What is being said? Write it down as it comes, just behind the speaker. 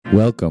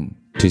Welcome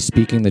to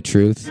Speaking the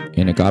Truth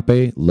in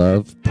Agape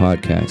Love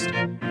Podcast.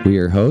 We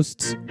are your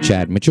hosts,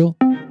 Chad Mitchell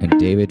and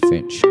David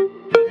Finch.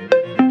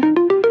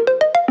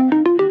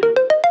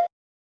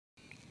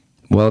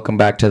 Welcome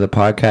back to the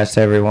podcast,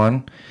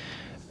 everyone.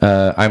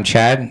 I'm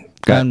Chad.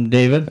 I'm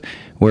David.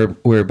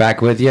 We're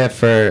back with you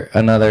for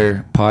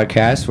another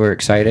podcast. We're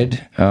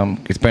excited.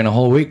 It's been a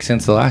whole week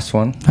since the last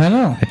one. I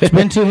know. It's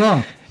been too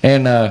long.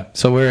 And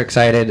so we're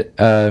excited.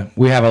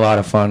 We have a lot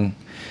of fun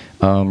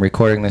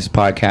recording this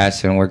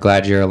podcast, and we're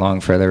glad you're along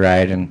for the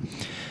ride, and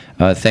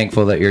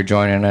thankful that you're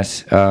joining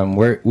us.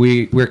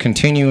 We're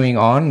continuing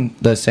on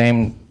the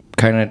same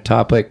kind of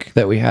topic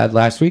that we had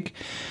last week,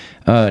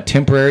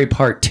 temporary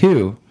part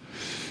 2.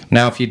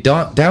 Now, if you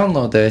don't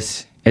download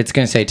this, it's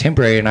going to say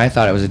temporary, and I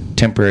thought it was a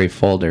temporary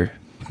folder.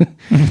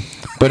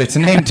 But it's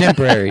named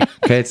temporary.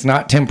 Okay, it's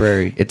not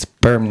temporary. It's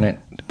permanent,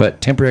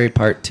 but temporary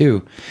part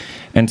 2.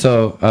 And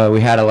so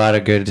we had a lot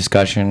of good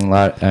discussion,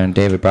 and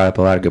David brought up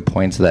a lot of good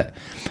points that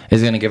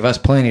is going to give us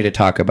plenty to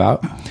talk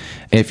about.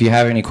 If you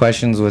have any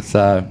questions with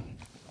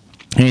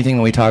anything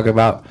that we talk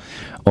about,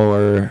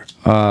 or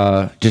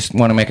just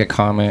want to make a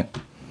comment,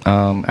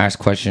 ask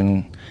a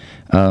question,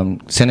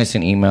 send us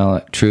an email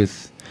at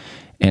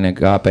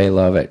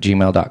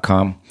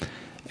truthinagapelove@gmail.com.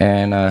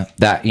 And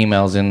that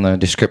email's in the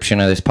description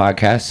of this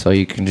podcast, so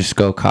you can just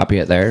go copy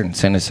it there and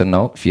send us a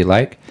note if you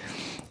like.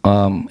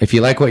 If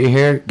you like what you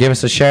hear, give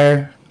us a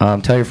share.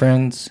 Tell your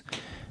friends.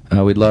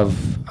 We'd love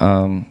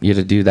you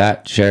to do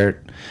that. Share it.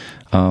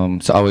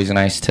 It's always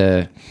nice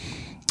to,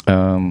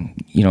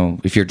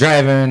 if you're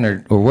driving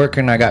or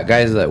working. I got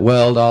guys that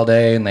weld all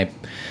day, and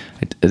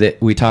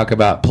we talk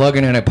about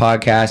plugging in a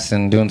podcast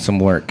and doing some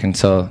work. And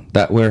so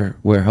that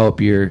we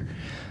hope you're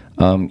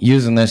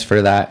using this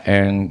for that,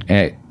 and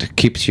it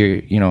keeps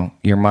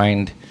your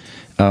mind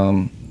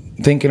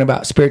thinking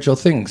about spiritual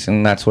things,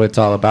 and that's what it's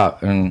all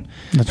about. And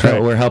that's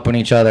right. We're helping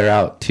each other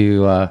out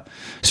to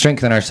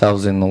strengthen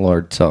ourselves in the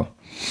Lord. So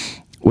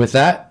with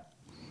that,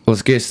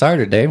 let's get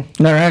started, Dave.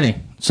 Alrighty.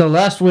 So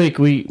last week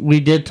we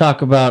did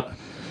talk about,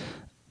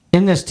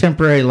 in this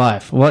temporary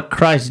life, what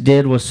Christ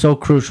did was so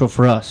crucial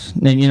for us.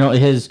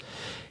 And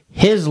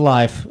his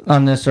life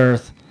on this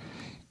earth,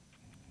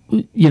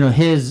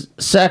 his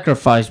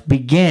sacrifice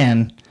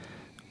began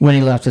when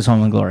he left his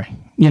home in glory.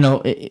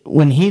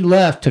 When he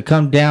left to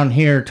come down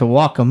here to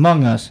walk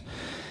among us,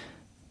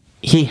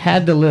 he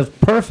had to live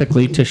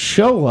perfectly to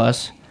show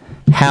us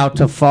how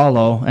to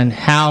follow and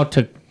how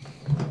to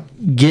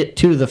get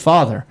to the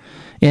Father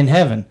in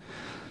heaven.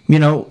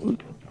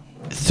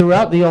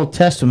 Throughout the Old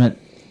Testament,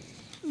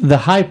 the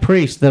high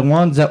priests, the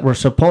ones that were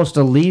supposed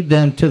to lead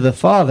them to the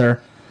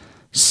Father,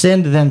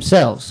 sinned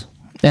themselves.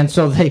 And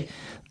so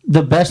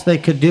the best they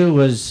could do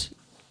was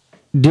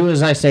do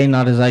as I say,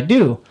 not as I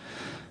do.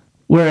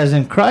 Whereas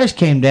in Christ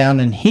came down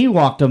and he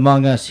walked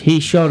among us, he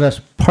showed us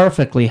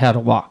perfectly how to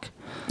walk.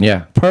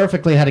 Yeah.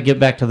 Perfectly how to get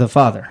back to the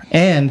Father.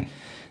 And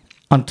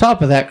on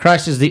top of that,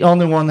 Christ is the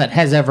only one that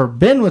has ever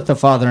been with the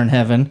Father in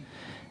heaven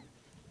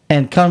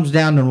and comes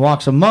down and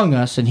walks among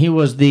us. And he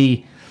was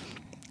the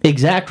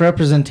exact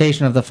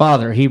representation of the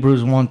Father,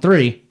 Hebrews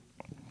 1:3.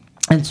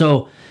 And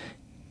so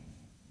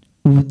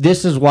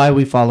this is why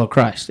we follow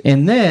Christ.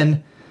 And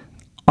then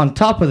on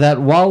top of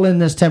that, while in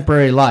this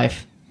temporary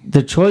life,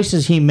 the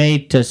choices he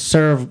made to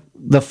serve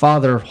the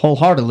Father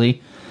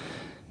wholeheartedly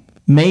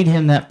made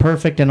him that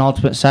perfect and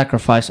ultimate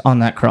sacrifice on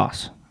that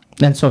cross.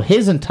 And so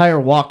his entire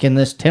walk in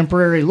this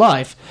temporary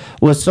life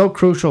was so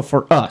crucial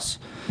for us.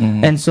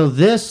 Mm-hmm. And so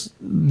this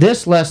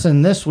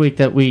lesson this week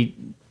that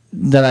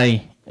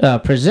I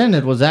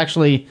presented was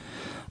actually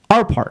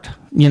our part.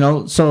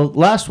 So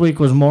last week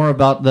was more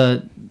about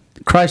the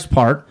Christ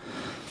part,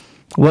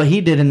 what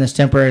he did in this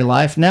temporary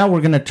life. Now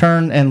we're going to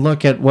turn and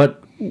look at what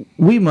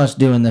we must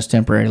do in this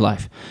temporary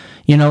life.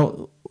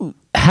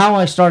 How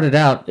I started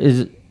out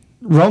is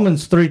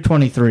Romans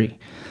 3:23.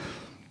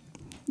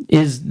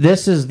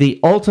 This is the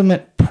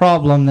ultimate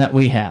problem that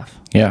we have.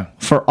 Yeah.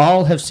 For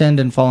all have sinned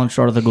and fallen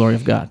short of the glory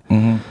of God.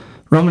 Mm-hmm.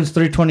 Romans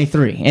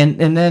 3:23.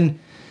 And then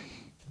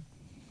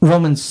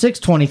Romans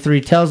 6:23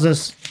 tells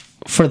us,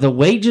 for the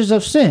wages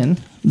of sin,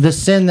 the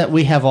sin that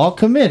we have all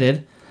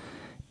committed,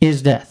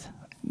 is death.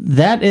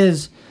 That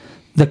is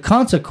the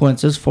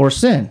consequences for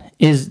sin,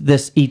 is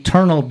this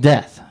eternal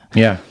death.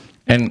 Yeah.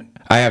 And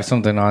I have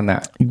something on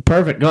that.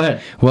 Perfect. Go ahead.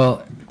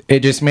 Well,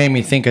 it just made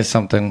me think of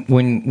something.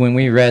 When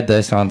we read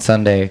this on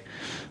Sunday,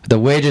 the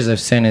wages of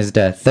sin is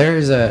death. There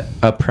is a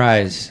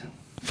prize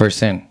for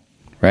sin,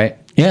 right?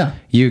 Yeah.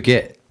 You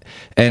get,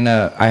 and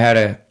I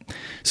have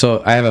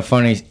a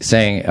funny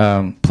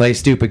saying, play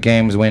stupid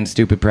games, win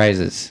stupid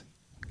prizes.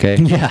 Okay?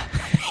 Yeah.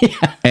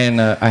 Yeah.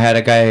 And I had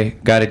a guy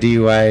got a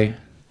DUI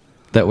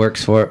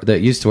that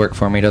used to work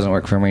for me, doesn't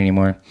work for me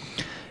anymore.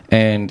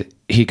 And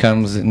he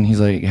comes and he's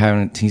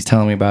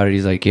telling me about it.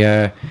 He's like,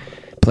 yeah,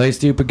 play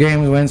stupid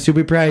games, win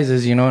stupid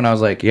prizes, And I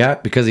was like, yeah,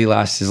 because he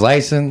lost his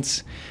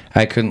license.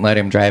 I couldn't let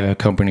him drive a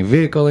company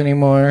vehicle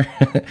anymore.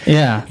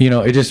 Yeah.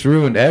 It just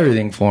ruined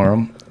everything for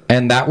him.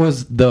 And that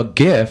was the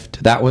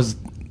gift. That was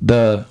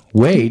the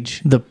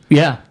wage, the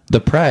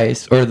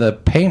price, or the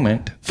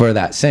payment for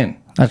that sin.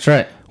 That's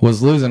right.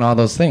 Was losing all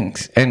those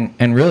things.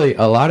 And really,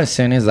 a lot of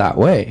sin is that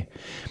way.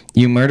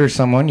 You murder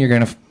someone, you're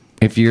going to,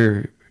 if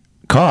you're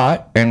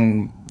caught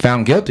and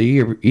found guilty,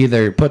 you're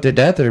either put to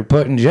death or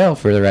put in jail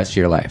for the rest of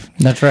your life.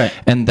 That's right.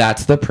 And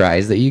that's the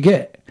prize that you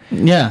get.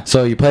 Yeah.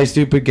 So you play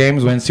stupid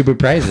games, win stupid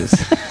prizes.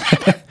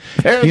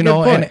 Very you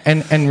know, good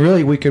point. and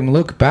really, we can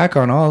look back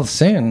on all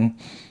sin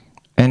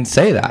and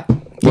say that.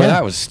 Well,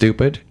 that was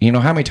stupid. You know,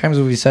 how many times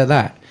have we said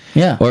that?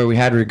 Yeah. Or we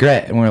had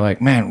regret and we're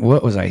like, man,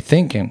 what was I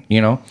thinking?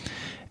 You know?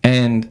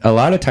 And a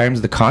lot of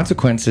times the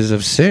consequences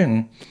of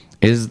sin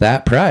is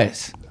that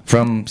prize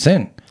from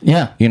sin.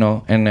 Yeah. You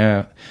know, and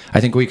I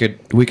think we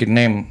could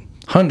name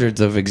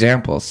hundreds of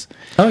examples.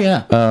 Oh,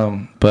 yeah.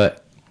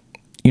 But,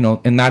 you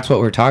know, and that's what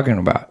we're talking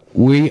about.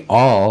 We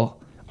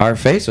all are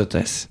faced with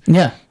this.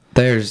 Yeah.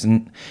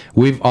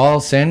 We've all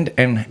sinned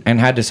and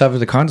had to suffer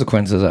the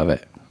consequences of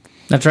it.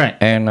 That's right.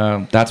 And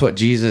that's what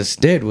Jesus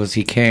did, was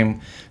he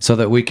came so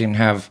that we can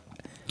have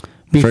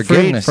Be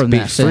forgiveness, freed from be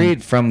that sin.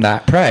 freed from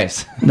that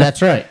prize.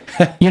 That's right.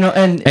 You know,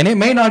 and And it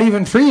may not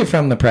even free you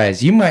from the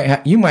prize. You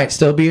might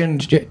still be in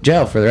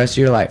jail for the rest of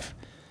your life.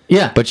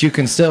 yeah. But you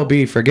can still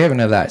be forgiven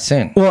of that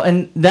sin. Well,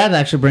 and that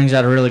actually brings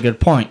out a really good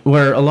point,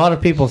 where a lot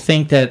of people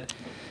think that,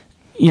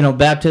 you know,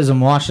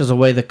 baptism washes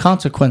away the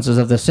consequences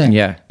of the sin.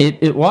 Yeah.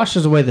 It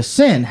washes away the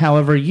sin.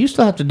 However, you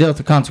still have to deal with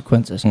the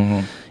consequences.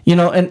 Mm-hmm. You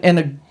know, and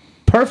a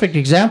perfect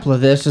example of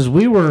this is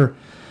we were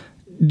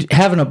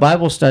having a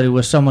Bible study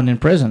with someone in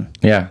prison.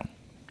 Yeah.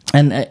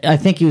 And I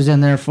think he was in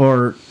there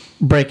for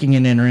breaking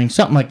and entering,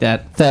 something like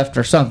that, theft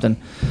or something.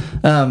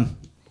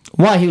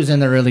 Why he was in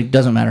there really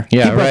doesn't matter.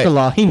 Yeah, he broke the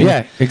law. He knew.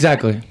 Yeah,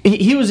 exactly.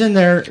 He was in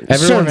there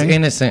Everyone's serving.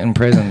 innocent in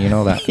prison. You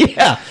know that.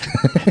 Yeah.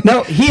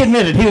 No, he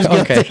admitted he was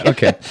guilty.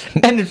 Okay.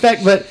 And in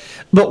fact, but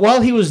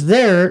while he was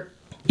there,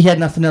 he had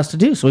nothing else to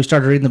do, so he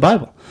started reading the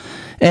Bible.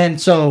 And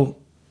so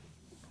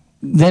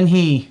then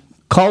he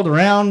called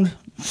around,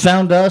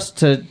 found us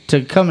to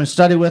come and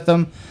study with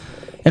him,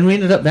 and we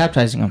ended up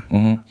baptizing him.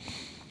 Mm-hmm.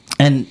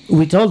 And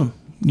we told him,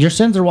 your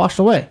sins are washed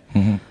away.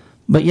 Mm-hmm.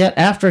 But yet,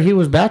 after he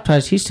was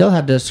baptized, he still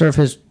had to serve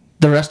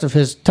the rest of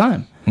his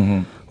time.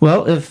 Mm-hmm.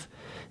 Well, if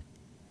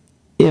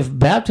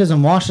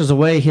baptism washes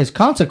away his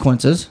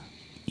consequences,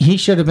 he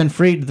should have been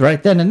freed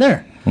right then and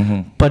there.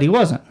 Mm-hmm. But he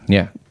wasn't.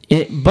 Yeah.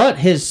 But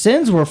his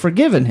sins were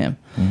forgiven him.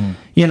 Mm-hmm.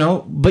 You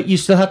know, but you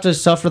still have to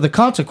suffer the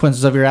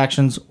consequences of your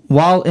actions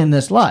while in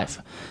this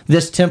life,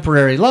 this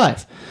temporary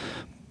life.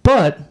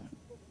 But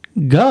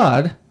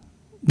God,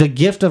 the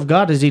gift of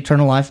God is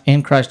eternal life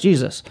in Christ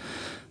Jesus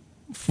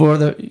for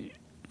the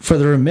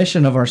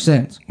remission of our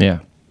sins. Yeah.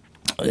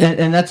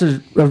 And that's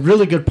a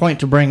really good point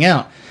to bring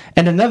out.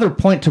 And another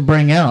point to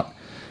bring out,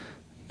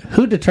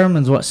 who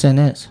determines what sin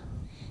is?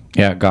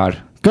 Yeah. God.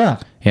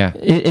 God. Yeah.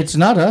 It's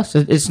not us.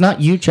 It's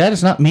not you, Chad.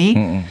 It's not me.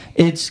 Mm-mm.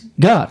 It's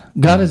God.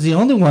 God is the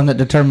only one that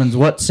determines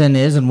what sin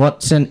is and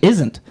what sin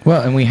isn't.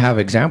 Well, and we have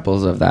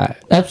examples of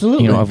that.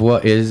 Absolutely. You know, of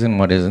what is and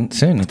what isn't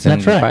sin. It's in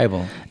the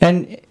Bible.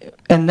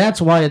 And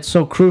that's why it's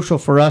so crucial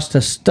for us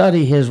to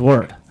study His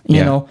Word.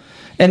 You know,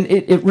 and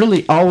it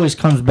really always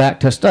comes back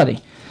to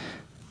study.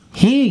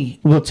 He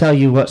will tell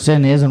you what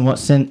sin is and what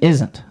sin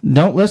isn't.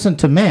 Don't listen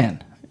to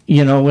man.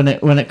 You know, when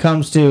it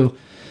comes to,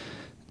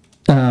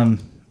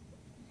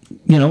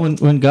 you know,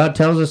 when God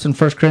tells us in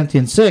 1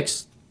 Corinthians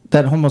 6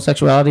 that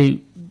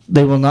homosexuality,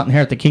 they will not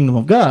inherit the kingdom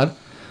of God.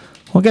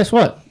 Well, guess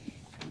what?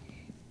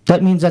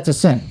 That means that's a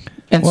sin.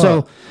 And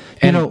so,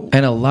 you know,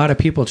 and a lot of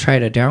people try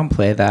to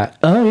downplay that.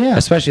 Oh yeah,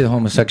 especially the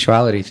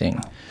homosexuality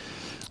thing.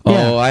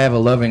 Yeah. Oh, I have a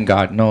loving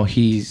God. No,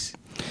 he's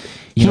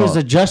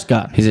a just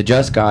God. He's a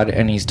just God,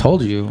 and he's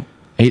told you.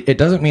 It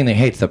doesn't mean that he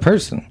hates the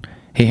person.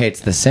 He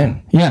hates the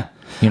sin. Yeah.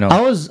 You know.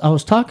 I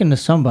was talking to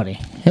somebody.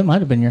 It might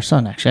have been your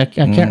son, actually. I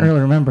can't really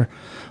remember.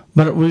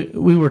 But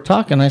we were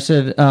talking. I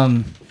said,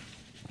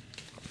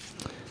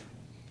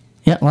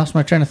 lost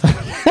my train of thought.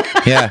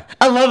 Yeah.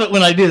 I love it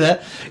when I do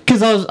that,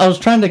 because I was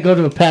trying to go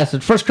to a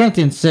passage, 1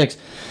 Corinthians 6,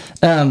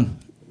 9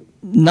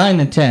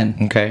 and 10.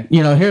 Okay.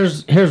 You know,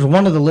 here's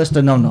one of the list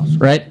of no-nos,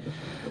 right?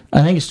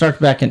 I think it starts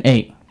back in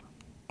 8.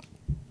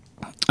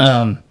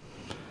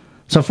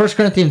 So 1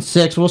 Corinthians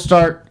 6, we'll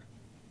start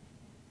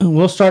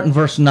in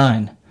verse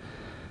 9.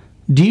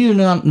 Do you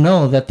not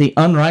know that the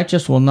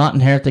unrighteous will not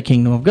inherit the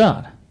kingdom of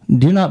God?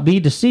 Do not be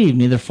deceived,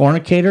 neither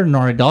fornicator,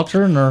 nor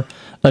adulterer, nor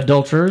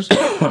adulterers,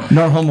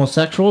 nor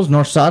homosexuals,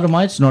 nor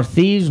sodomites, nor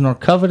thieves, nor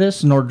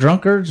covetous, nor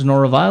drunkards,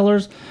 nor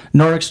revilers,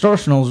 nor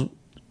extortioners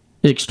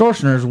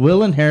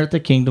will inherit the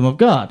kingdom of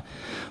God.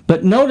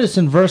 But notice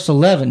in verse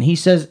 11, he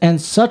says, and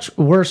such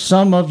were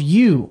some of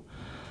you,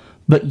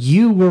 but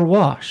you were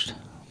washed,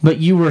 but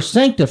you were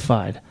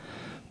sanctified,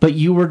 but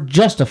you were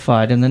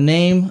justified in the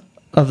name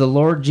of the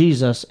Lord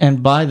Jesus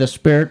and by the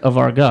Spirit of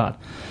our God.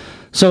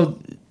 So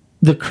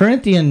the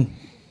Corinthian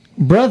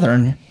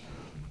brethren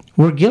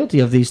were guilty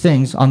of these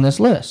things on this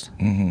list.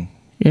 Mm-hmm.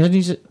 And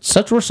he said,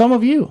 such were some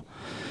of you,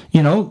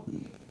 you know,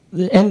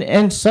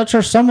 and such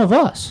are some of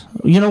us.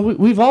 You know,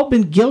 we've all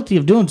been guilty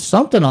of doing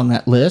something on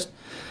that list.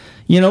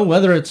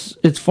 whether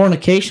it's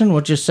fornication,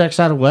 which is sex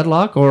out of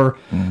wedlock, or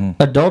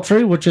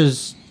adultery, which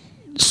is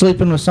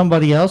sleeping with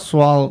somebody else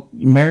while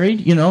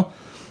married,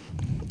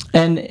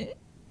 and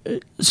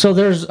so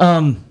there's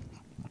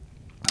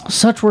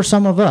such were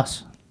some of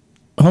us,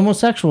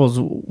 homosexuals,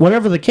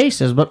 whatever the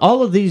case is. But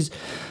all of these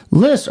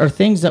lists are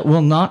things that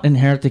will not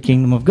inherit the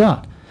kingdom of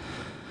God.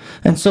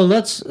 And so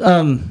let's,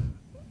 it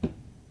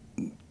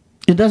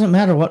doesn't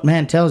matter what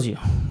man tells you.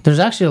 There's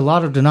actually a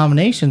lot of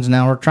denominations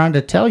now are trying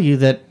to tell you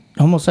that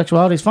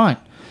homosexuality is fine.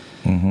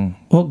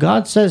 Well,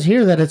 God says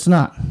here that it's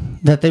not,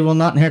 that they will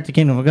not inherit the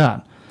kingdom of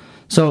God.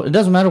 So it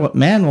doesn't matter what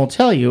man will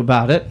tell you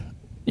about it.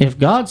 If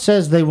God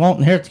says they won't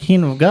inherit the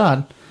kingdom of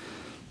God,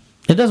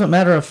 it doesn't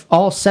matter if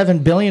all 7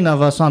 billion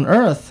of us on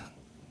earth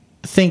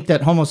think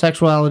that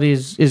homosexuality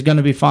is going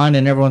to be fine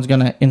and everyone's going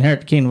to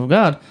inherit the kingdom of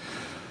God.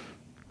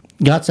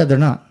 God said they're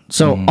not.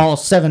 So all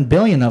 7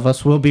 billion of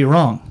us will be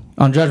wrong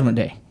on Judgment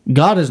Day.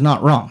 God is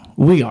not wrong.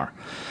 We are.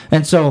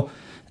 And so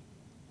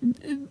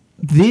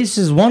this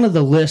is one of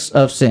the lists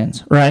of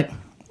sins, right?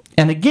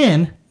 And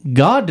again,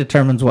 God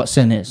determines what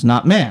sin is,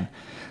 not man.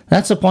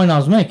 That's the point I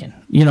was making.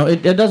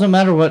 It doesn't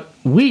matter what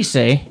we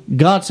say.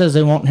 God says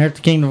they won't inherit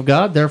the kingdom of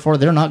God, therefore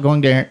they're not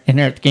going to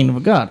inherit the kingdom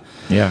of God.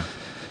 Yeah.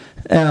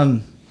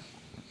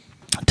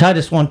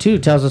 Titus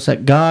 1:2 tells us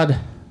that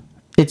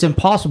it's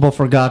impossible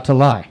for God to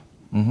lie.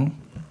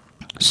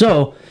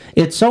 So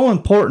it's so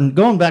important,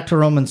 going back to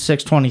Romans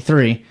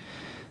 6:23,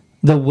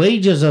 the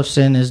wages of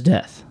sin is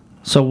death.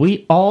 So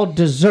we all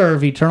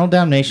deserve eternal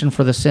damnation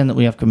for the sin that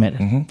we have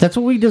committed. That's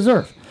what we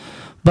deserve.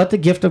 But the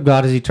gift of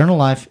God is eternal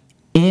life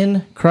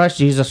in Christ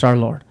Jesus our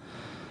Lord.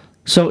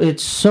 So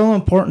it's so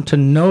important to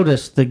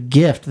notice the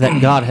gift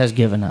that God has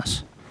given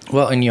us.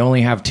 Well, and you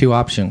only have 2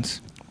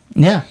 options.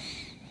 Yeah.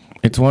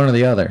 It's one or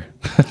the other.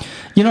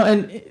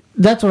 And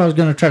that's what I was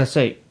going to try to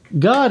say.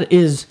 God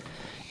is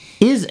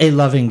a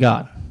loving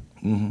God.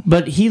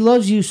 But he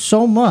loves you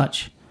so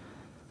much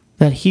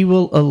that he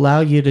will allow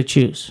you to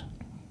choose.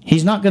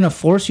 He's not going to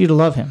force you to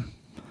love him.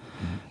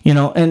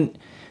 And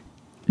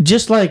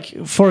just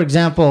like, for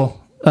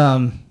example,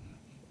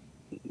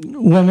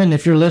 women,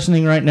 if you're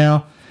listening right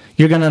now,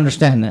 you're going to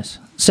understand this.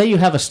 Say you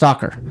have a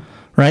stalker,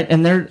 right?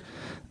 And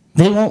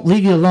they won't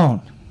leave you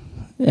alone.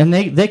 And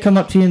they come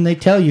up to you and they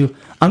tell you,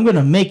 I'm going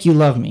to make you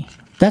love me.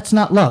 That's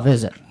not love,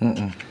 is it?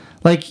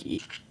 Like,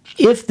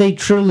 if they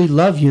truly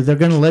love you, they're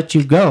going to let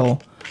you go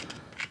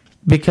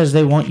because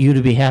they want you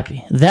to be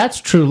happy.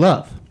 That's true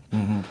love.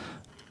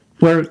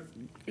 Where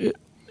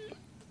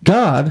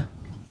God,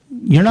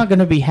 you're not going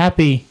to be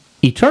happy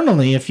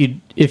eternally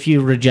if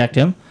you reject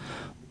him,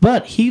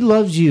 but he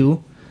loves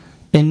you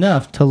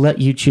enough to let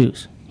you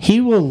choose.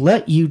 He will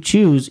let you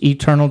choose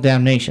eternal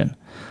damnation.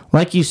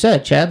 Like you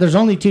said, Chad, there's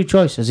only 2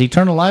 choices,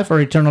 eternal life or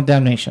eternal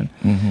damnation.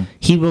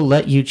 He will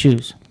let you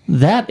choose.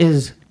 That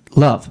is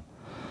love.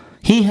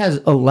 He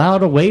has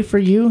allowed a way for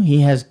you.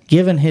 He has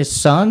given his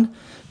son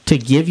to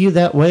give you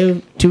that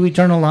way to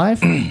eternal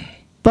life,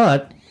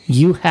 but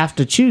you have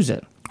to choose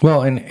it.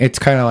 Well, and it's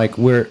kind of like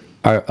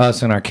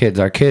us and our kids.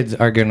 Our kids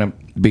are going to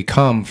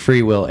become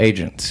free will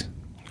agents,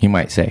 you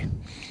might say.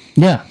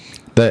 Yeah.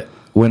 But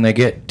when they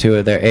get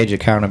to their age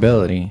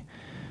accountability,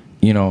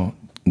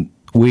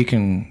 we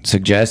can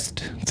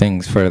suggest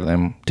things for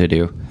them to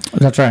do.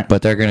 That's right.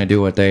 But they're going to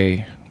do what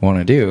they want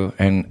to do.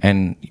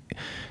 And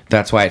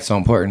that's why it's so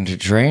important to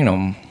train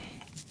them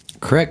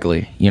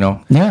correctly,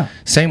 Yeah.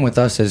 Same with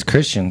us as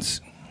Christians.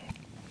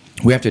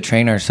 We have to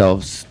train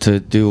ourselves to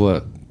do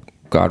what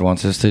God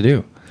wants us to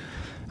do.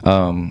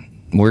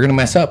 We're going to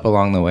mess up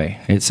along the way.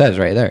 It says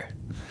right there.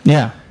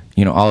 Yeah.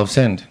 All have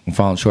sinned and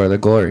fallen short of the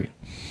glory.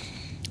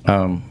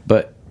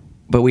 But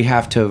we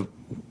have to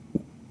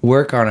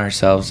work on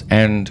ourselves.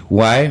 And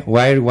why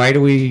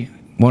do we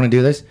want to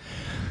do this?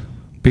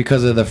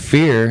 Because of the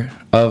fear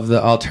of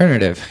the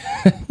alternative.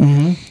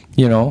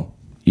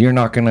 You're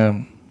not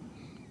gonna.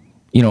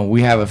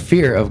 We have a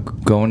fear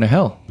of going to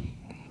hell.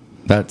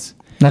 That's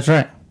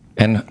right.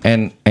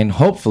 And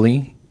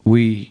hopefully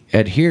we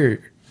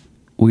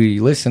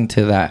listen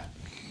to that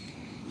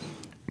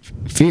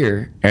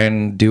fear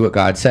and do what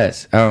God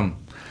says.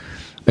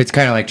 It's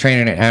kind of like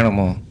training an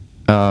animal,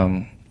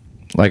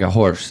 like a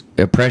horse,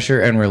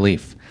 pressure and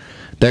relief.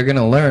 They're going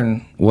to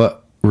learn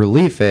what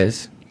relief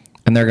is,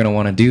 and they're going to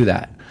want to do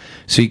that.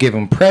 So you give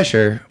them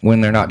pressure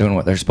when they're not doing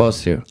what they're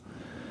supposed to.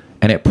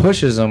 And it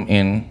pushes them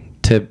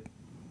into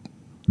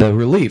the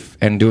relief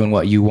and doing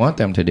what you want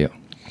them to do.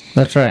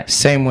 That's right.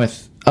 Same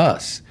with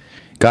us.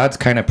 God's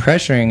kind of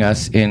pressuring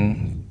us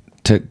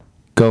into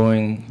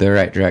going the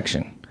right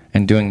direction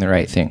and doing the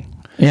right thing.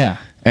 Yeah.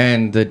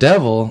 And the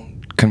devil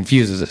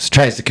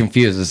tries to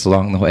confuse us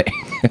along the way.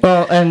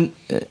 Well, and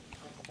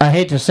I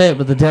hate to say it,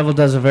 but the devil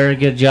does a very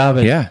good job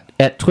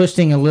at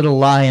twisting a little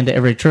lie into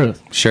every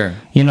truth. Sure.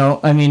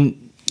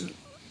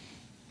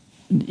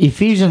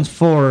 Ephesians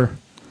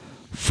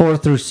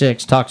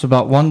 4:4-6 talks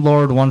about one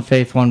Lord, one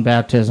faith, one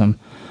baptism,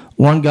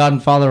 one God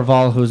and Father of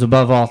all, who is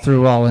above all,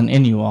 through all, and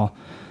in you all.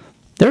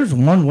 There's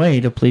one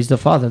way to please the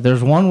Father.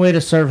 There's one way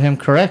to serve him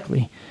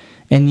correctly.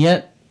 And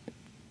yet,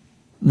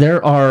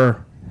 there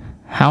are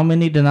how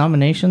many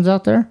denominations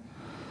out there?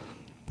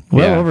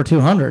 Well, Yeah. over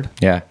 200.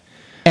 Yeah.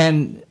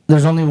 And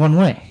there's only one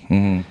way.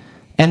 Mm-hmm.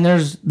 And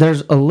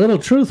there's a little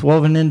truth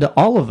woven into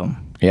all of them.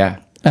 Yeah.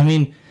 I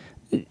mean,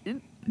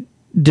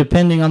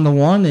 depending on the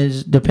one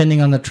is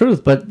depending on the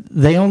truth, but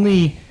they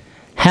only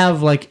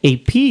have like a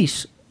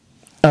piece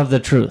of the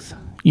truth.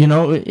 You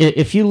know,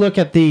 if you look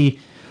at a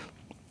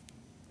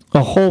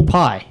whole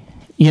pie,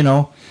 you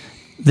know,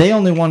 they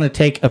only want to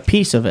take a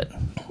piece of it.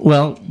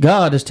 Well,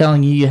 God is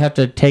telling you have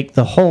to take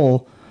the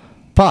whole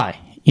pie.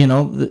 You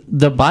know,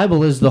 the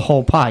Bible is the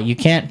whole pie. You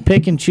can't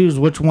pick and choose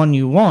which one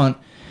you want.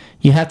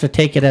 You have to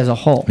take it as a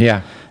whole.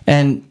 Yeah.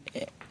 And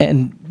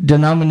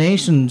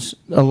denominations,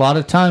 a lot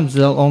of times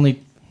they'll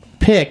only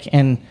pick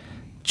and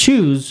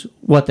choose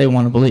what they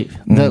want to believe.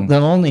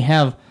 They'll only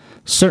have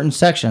certain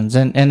sections,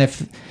 and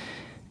if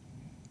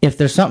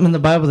there's something in the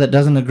Bible that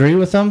doesn't agree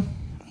with them,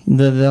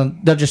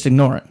 they'll just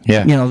ignore it.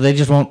 Yeah. You know, they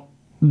just won't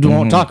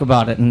talk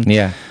about it and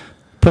Yeah.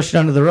 push it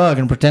under the rug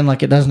and pretend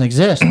like it doesn't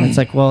exist. And it's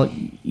like, well,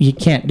 you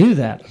can't do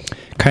that.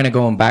 Kind of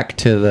going back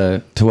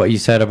to what you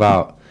said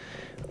about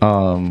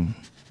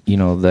you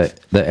know, that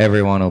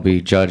everyone will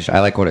be judged. I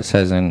like what it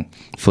says in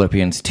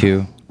Philippians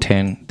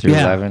 2:10 through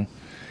 11.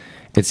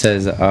 It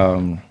says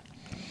that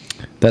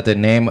the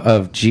name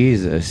of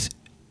Jesus,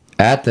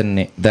 at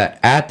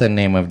the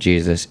name of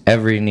Jesus,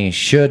 every knee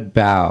should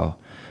bow,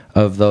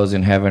 of those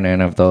in heaven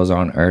and of those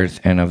on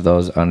earth and of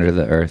those under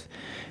the earth,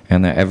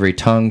 and that every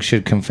tongue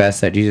should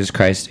confess that Jesus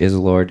Christ is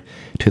Lord,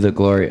 to the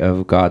glory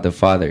of God the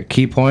Father.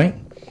 Key point,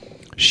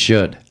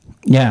 should.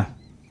 Yeah.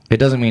 It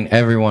doesn't mean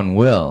everyone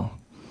will.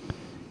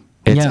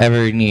 It's Yeah.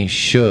 every knee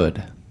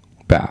should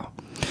bow.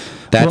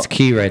 That's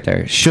key right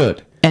there.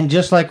 Should. And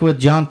just like with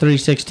John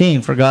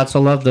 3:16, for God so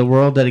loved the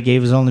world that he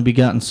gave his only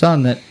begotten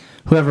Son, that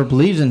whoever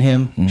believes in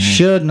him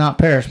should not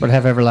perish but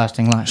have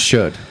everlasting life.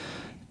 Should.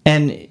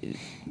 And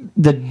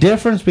the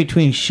difference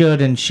between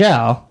should and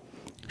shall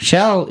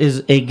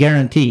is a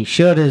guarantee.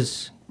 Should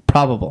is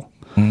probable.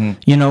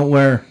 You know,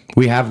 where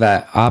We have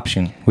that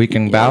option. We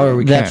can bow or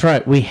we can't. that's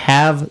right. We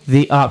have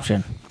the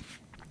option.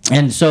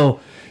 And so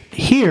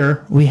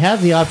here we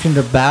have the option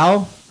to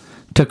bow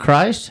to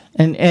Christ,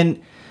 and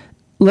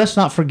let's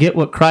not forget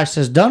what Christ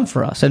has done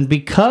for us. And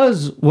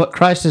because what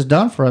Christ has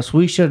done for us,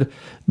 we should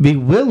be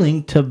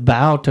willing to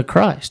bow to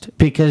Christ,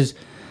 because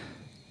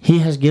he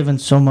has given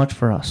so much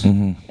for us.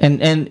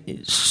 And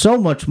so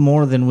much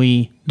more than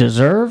we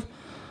deserve,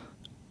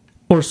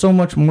 or so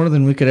much more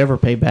than we could ever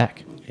pay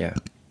back. Yeah.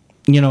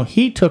 You know,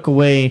 he took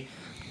away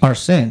our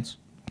sins.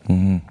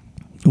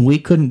 We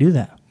couldn't do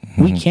that.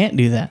 We can't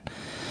do that.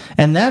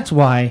 And that's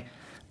why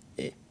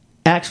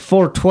Acts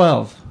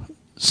 4:12.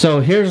 So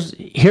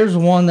here's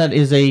one that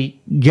is a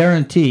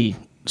guarantee,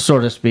 so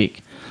to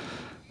speak.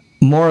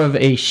 More of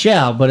a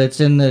shall, but it's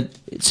in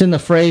the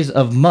phrase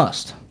of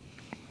must.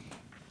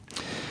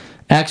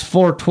 Acts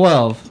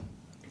 4:12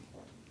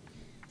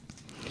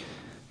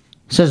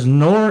 says,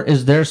 "Nor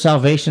is there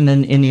salvation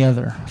in any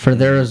other, for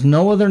there is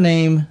no other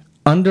name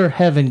under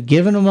heaven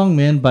given among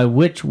men by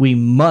which we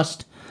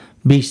must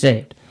be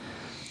saved."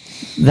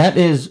 That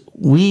is,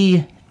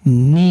 we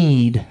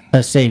need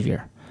a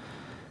Savior.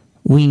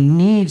 We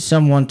need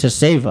someone to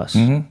save us.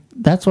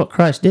 That's what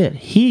Christ did.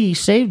 He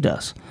saved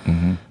us.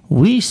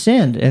 We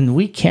sinned, and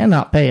we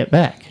cannot pay it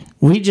back.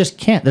 We just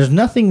can't. There's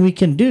nothing we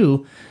can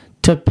do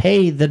to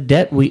pay the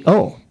debt we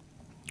owe.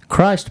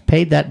 Christ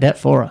paid that debt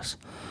for us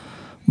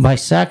by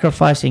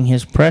sacrificing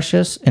his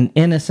precious and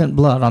innocent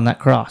blood on that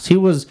cross. He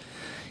was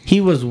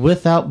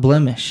without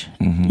blemish,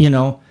 you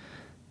know,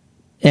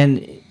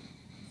 and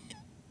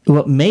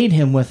what made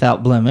him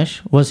without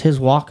blemish was his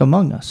walk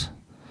among us.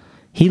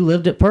 He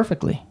lived it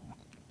perfectly.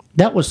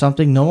 That was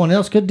something no one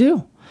else could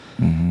do.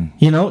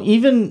 You know,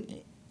 even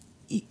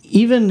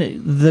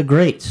the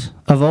greats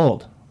of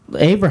old,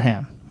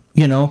 Abraham,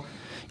 you know,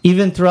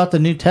 even throughout the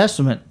New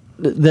Testament,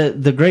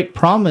 the great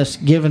promise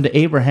given to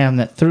Abraham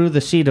that through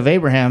the seed of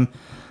Abraham,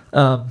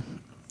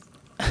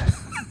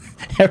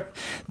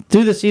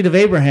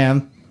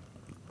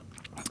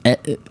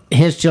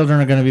 his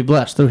children are going to be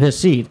blessed through his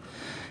seed.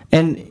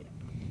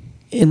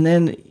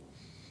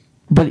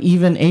 But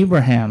even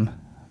Abraham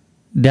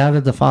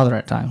doubted the Father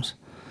at times.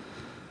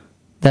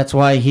 That's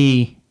why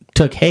he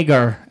took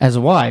Hagar as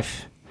a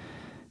wife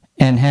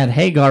and had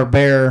Hagar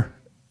bear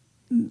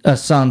a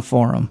son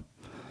for him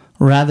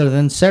rather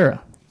than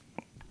Sarah.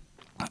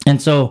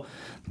 And so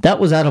that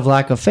was out of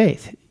lack of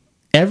faith.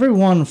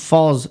 Everyone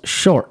falls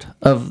short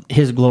of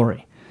his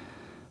glory.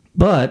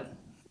 But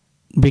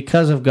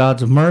because of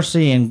God's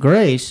mercy and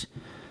grace,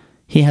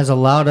 he has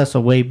allowed us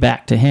a way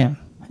back to him.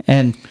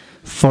 And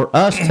for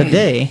us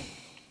today,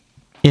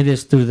 it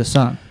is through the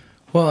Son.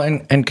 Well,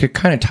 and could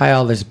kind of tie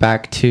all this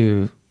back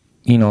to,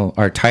 you know,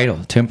 our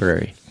title,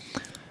 temporary.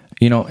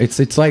 You know,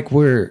 it's like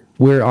we're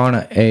on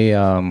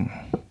a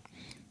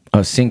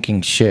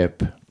sinking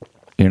ship,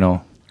 you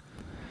know.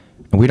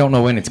 We don't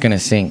know when it's going to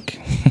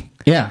sink.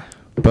 Yeah.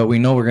 But we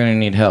know we're going to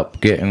need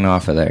help getting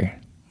off of there.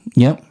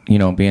 Yep. You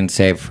know, being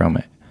saved from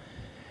it.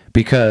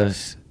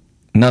 Because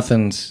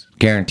nothing's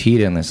guaranteed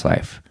in this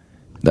life.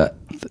 that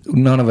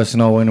none of us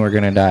know when we're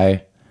going to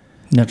die,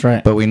 That's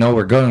right. but we know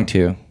we're going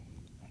to,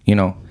 you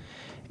know.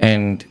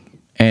 And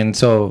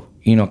so,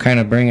 you know, kind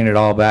of bringing it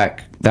all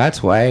back,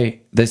 that's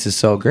why this is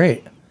so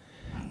great.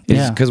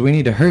 Is because we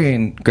need to hurry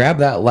and grab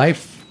that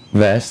life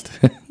vest,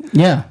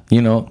 Yeah.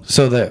 you know,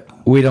 so that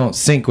we don't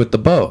sink with the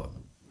boat,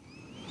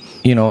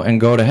 you know, and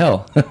go to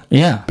hell.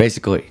 Yeah.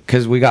 Basically,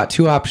 because we got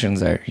two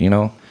options there, you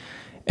know.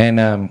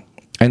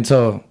 And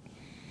so,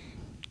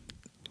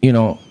 you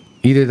know,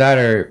 either that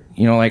or,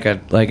 you know, like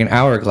an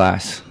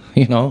hourglass,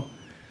 you know.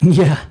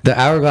 Yeah. The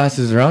hourglass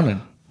is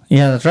running.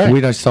 Yeah, that's right.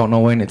 We just don't know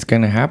when it's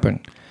going to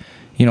happen.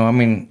 You know, I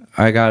mean,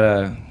 I got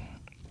a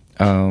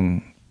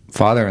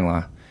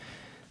father-in-law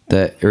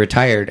that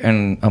retired,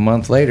 and a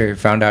month later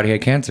found out he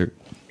had cancer.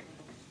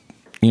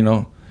 You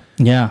know?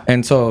 Yeah.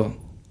 And so,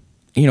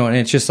 you know, and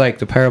it's just like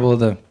the parable of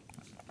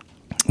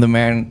the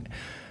man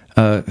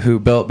who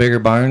built bigger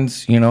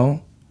barns, you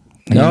know?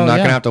 He's not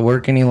going to have to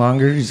work any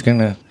longer. He's going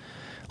to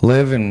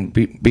live and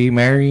be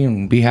merry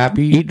and be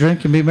happy. Eat,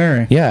 drink, and be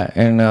merry. Yeah,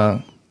 and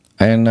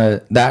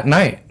that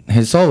night,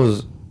 his soul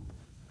was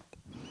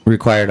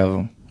required of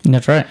him.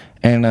 That's right.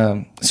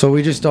 And so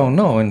we just don't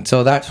know. And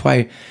so that's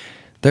why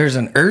there's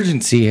an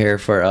urgency here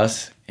for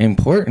us,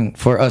 important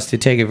for us to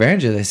take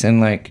advantage of this.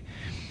 And like,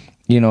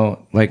 you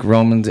know, like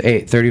Romans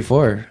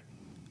 8:34,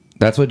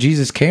 that's what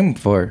Jesus came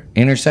for,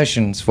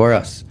 intercessions for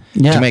us,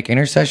 to make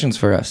intercessions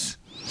for us.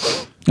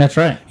 That's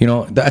right. You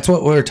know, that's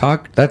what we're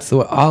talking, that's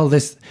why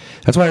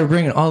we're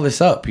bringing all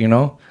this up, you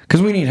know,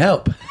 because we need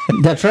help.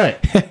 That's right.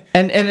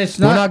 And it's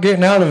not... We're not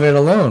getting out of it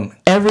alone.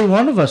 Every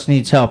one of us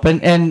needs help.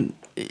 And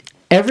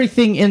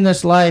everything in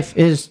this life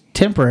is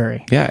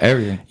temporary. Yeah,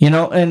 everything. You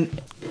know,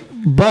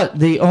 but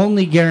the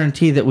only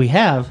guarantee that we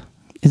have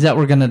is that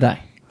we're going to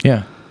die.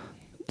 Yeah.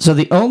 So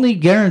the only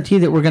guarantee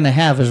that we're going to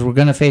have is we're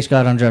going to face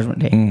God on Judgment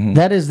Day. Mm-hmm.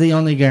 That is the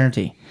only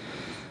guarantee.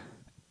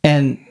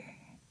 And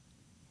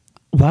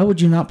why would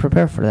you not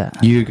prepare for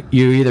that? You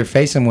either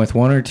face him with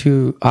one or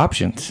two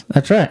options.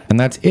 That's right. And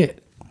that's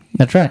it.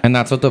 That's right. And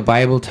that's what the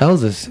Bible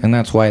tells us. And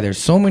that's why there's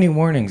so many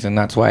warnings. And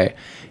that's why it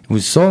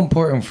was so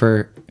important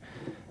for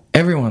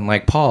everyone.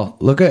 Like Paul.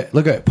 Look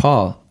at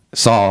Paul.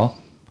 Saul.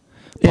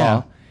 Paul.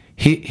 Yeah.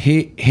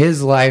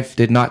 His life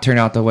did not turn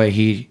out the way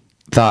he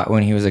thought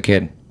when he was a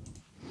kid.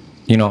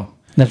 You know?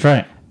 That's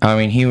right. I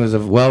mean, he was a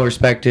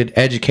well-respected,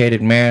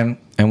 educated man.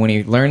 And when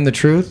he learned the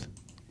truth,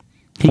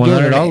 he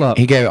gave it all up.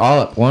 He gave it all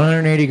up.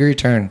 180-degree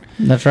turn.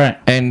 That's right.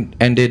 And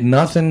did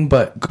nothing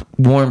but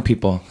warn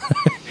people.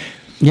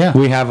 Yeah.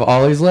 We have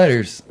all these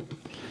letters.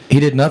 He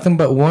did nothing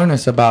but warn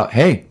us about,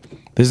 hey,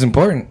 this is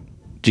important.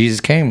 Jesus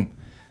came.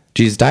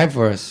 Jesus died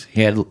for us.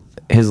 He had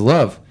his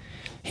love.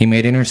 He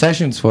made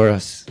intercessions for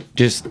us.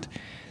 Just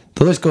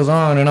the list goes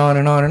on and on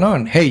and on and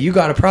on. Hey, you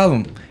got a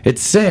problem.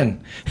 It's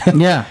sin.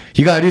 Yeah.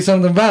 You got to do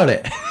something about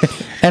it.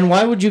 And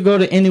why would you go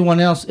to anyone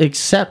else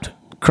except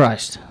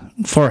Christ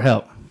for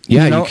help?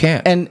 Yeah, you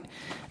can't. And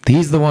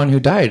he's the one who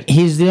died.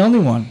 He's the only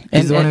one.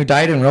 He's the one who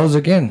died and rose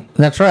again.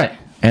 That's right.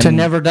 And, to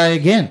never die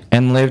again.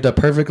 And lived a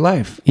perfect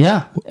life.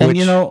 Yeah. And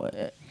you know,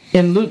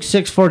 in Luke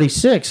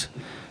 6:46,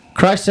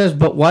 Christ says,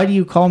 "But why do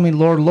you call me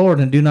Lord, Lord,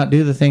 and do not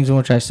do the things in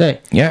which I say?"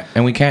 Yeah,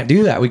 and we can't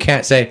do that. We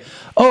can't say,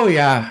 "Oh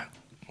yeah,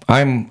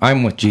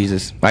 I'm with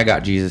Jesus. I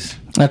got Jesus."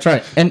 That's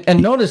right.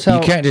 And notice how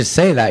you can't just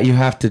say that. You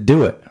have to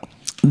do it.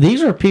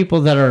 These are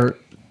people that are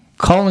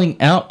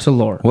calling out to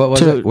Lord. What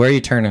was it? Where are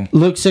you turning?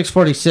 Luke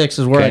 6:46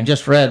 is where I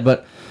just read,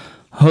 but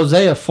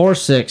Hosea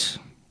 4:6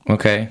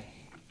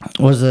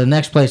 was the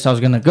next place I was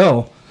going to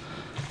go.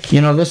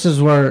 You know, this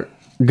is where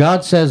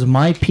God says,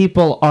 "My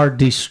people are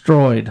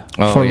destroyed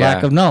for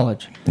lack of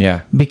knowledge."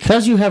 Yeah.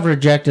 Because you have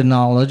rejected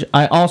knowledge,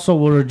 I also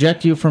will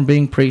reject you from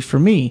being priests for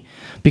me.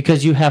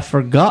 Because you have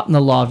forgotten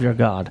the law of your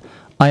God,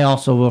 I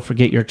also will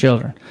forget your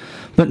children.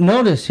 But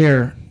notice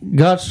here,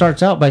 God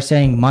starts out by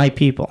saying, "My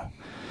people."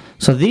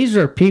 So these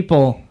are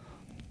people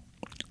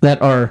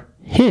that are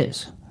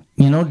His.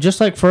 You know, just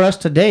like for us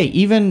today,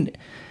 even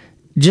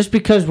just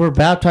because we're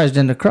baptized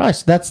into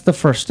Christ, that's the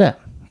first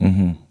step.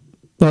 Mm-hmm.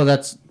 Well,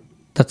 that's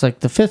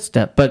like the fifth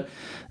step. But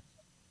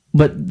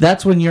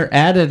that's when you're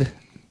added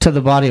to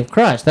the body of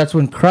Christ. That's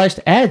when Christ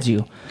adds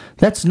you.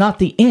 That's not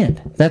the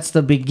end. That's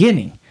the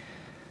beginning.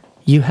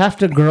 You have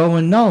to grow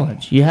in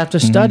knowledge. You have to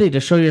study to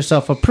show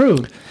yourself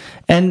approved.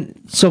 And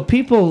so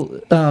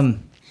people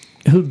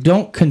who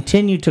don't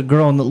continue to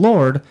grow in the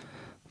Lord,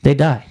 they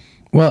die.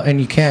 Well, and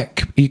you can't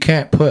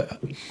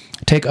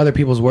take other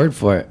people's word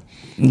for it.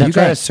 That's you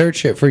got to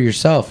search it for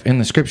yourself in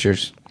the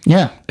scriptures.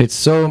 Yeah. It's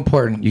so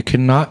important. You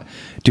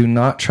do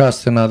not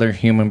trust another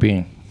human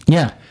being.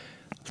 Yeah.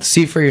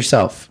 See for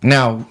yourself.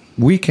 Now,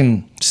 we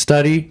can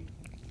study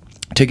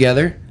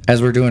together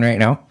as we're doing right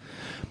now,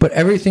 but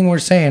everything we're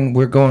saying,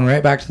 we're going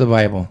right back to the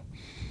Bible.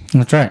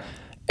 That's right.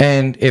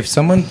 And if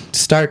someone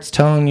starts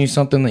telling you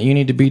something that you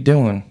need to be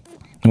doing,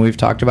 and we've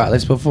talked about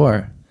this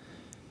before,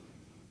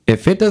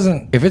 if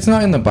it's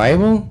not in the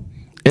Bible,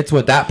 it's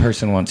what that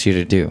person wants you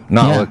to do,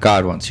 not what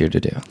God wants you to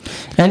do.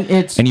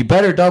 And you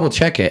better double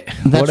check it,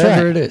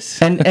 whatever it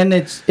is. And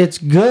it's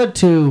good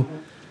to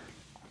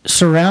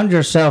surround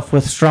yourself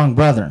with strong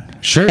brethren.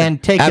 Sure,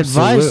 And take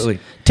absolutely.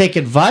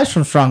 advice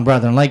from strong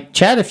brethren. Like,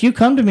 Chad, if you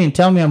come to me and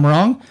tell me I'm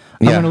wrong,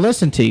 I'm Yeah. going to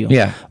listen to you.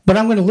 Yeah. But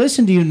I'm going to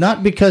listen to you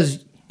not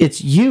because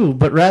it's you,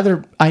 but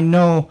rather I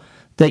know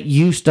that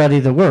you study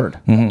the word.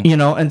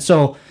 Mm-hmm. And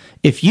so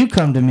if you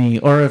come to me,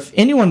 or if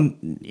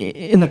anyone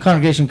in the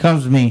congregation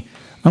comes to me,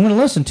 I'm going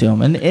to listen to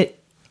them. And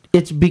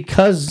it's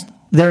because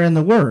they're in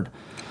the word.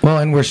 Well,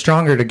 and we're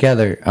stronger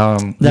together.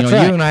 That's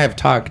right. You and I have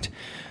talked.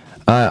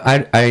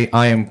 I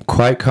am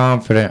quite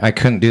confident I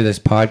couldn't do this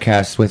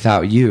podcast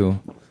without you.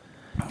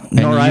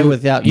 Nor I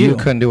without you. You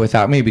couldn't do it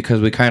without me,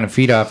 because we kind of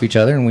feed off each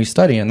other and we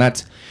study, and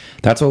that's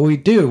what we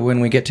do when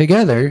we get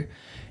together.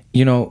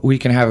 We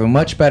can have a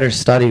much better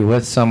study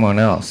with someone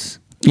else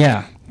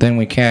Yeah. than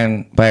we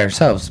can by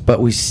ourselves.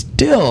 But we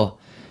still,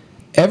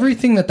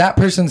 everything that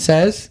person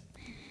says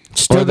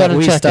Still or got that to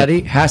we check study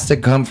it. has to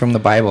come from the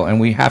Bible, and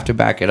we have to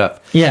back it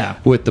up. Yeah.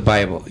 With the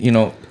Bible.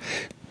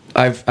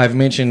 I've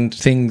mentioned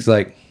things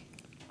like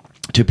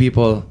to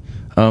people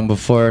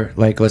before,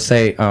 like, let's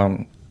say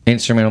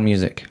instrumental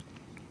music.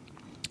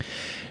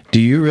 Do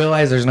you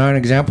realize there's not an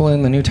example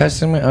in the New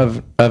Testament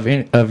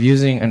of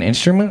using an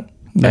instrument?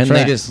 That's and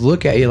right. they just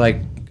look at you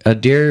like a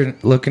deer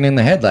looking in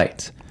the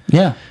headlights,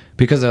 Yeah.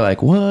 because they're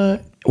like,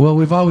 what? Well,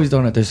 we've always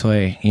done it this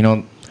way.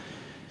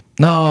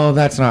 No,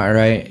 that's not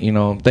right.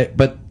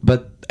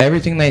 But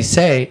everything they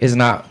say is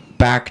not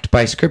backed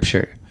by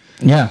Scripture.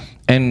 Yeah.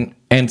 And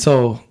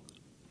so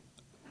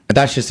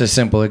that's just a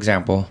simple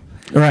example.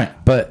 Right.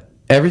 But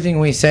everything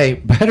we say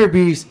better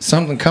be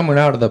something coming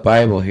out of the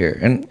Bible here.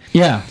 And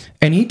Yeah.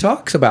 he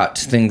talks about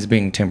things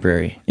being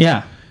temporary.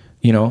 Yeah.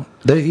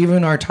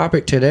 Even our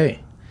topic today,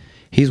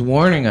 he's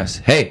warning us,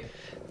 hey,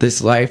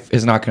 this life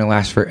is not going to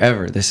last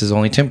forever. This is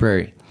only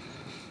temporary.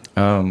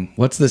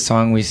 What's the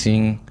song we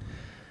sing?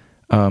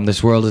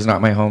 This world is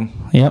not my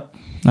home. Yep.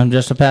 I'm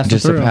just a passing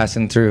Just through. a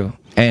passing through.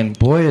 And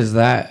boy, is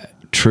that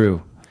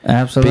true.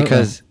 Absolutely.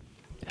 Because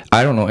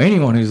I don't know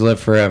anyone who's lived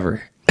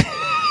forever.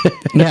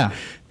 Yeah.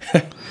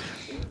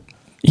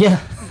 Yeah.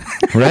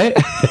 Right?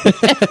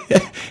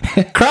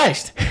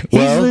 Christ.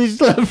 Well-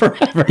 he's lived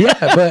forever.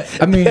 Yeah, but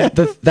I mean,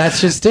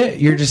 that's just it.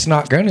 You're just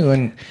not going to.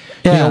 And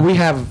Yeah. we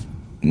have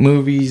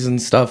movies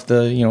and stuff.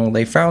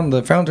 They found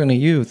the fountain of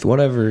youth,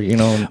 whatever.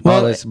 All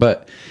Well, this.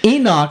 But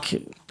Enoch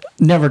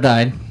never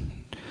died.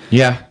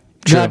 yeah,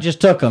 true. God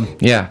just took him.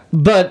 Yeah,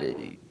 But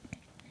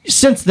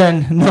since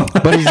then, no.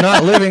 but he's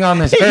not living on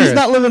this He's earth.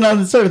 not living on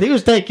this earth. He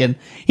was taken.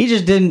 He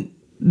just didn't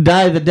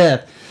die the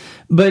death.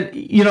 But,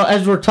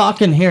 as we're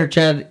talking here,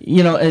 Chad,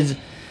 as it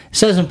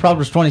says in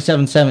Proverbs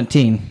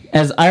 27:17,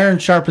 as iron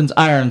sharpens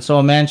iron, so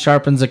a man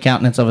sharpens the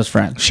countenance of his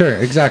friend. Sure,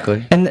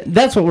 exactly. And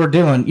that's what we're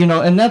doing,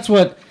 and that's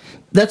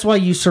why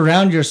you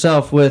surround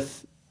yourself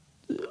with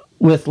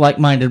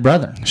like-minded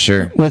brethren.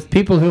 Sure. With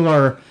people who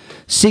are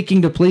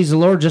seeking to please the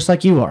Lord just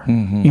like you are.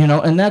 Mm-hmm.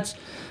 And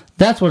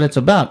that's what it's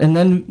about. And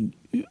then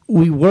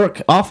we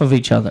work off of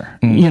each other,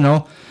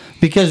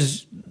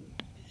 because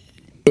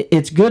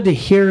it's good to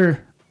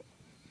hear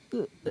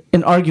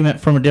an argument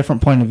from a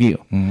different point of view.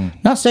 Mm-hmm.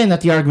 Not saying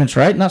that the argument's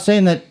right, not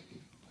saying that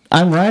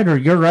I'm right or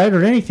you're right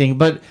or anything,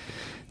 but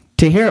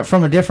to hear it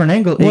from a different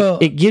angle, Well-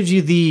 it gives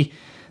you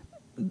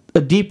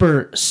a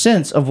deeper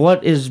sense of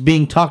what is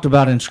being talked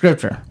about in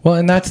Scripture. Well,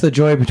 and that's the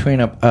joy between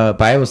a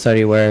Bible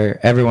study where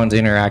everyone's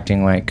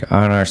interacting, like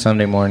on our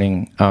Sunday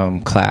morning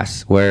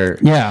class, where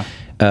Yeah.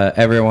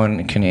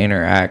 everyone can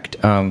interact.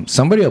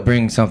 Somebody will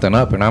bring something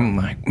up, and I'm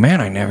like, man,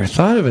 I never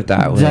thought of it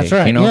that way. That's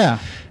right, yeah.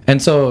 And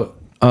so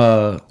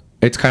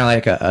it's kind of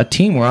like a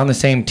team. We're on the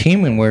same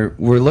team, and we're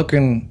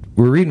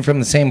reading from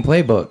the same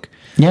playbook.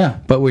 Yeah.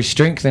 But we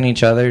strengthen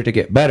each other to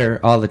get better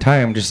all the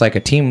time, just like a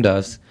team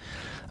does.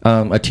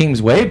 A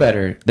team's way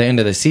better at the end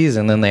of the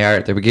season than they are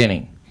at the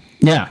beginning.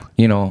 Yeah.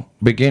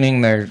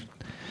 Beginning they're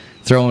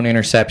throwing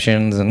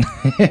interceptions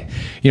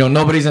and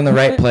nobody's in the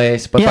right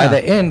place. But by Yeah.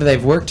 the end,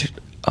 they've worked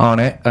on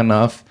it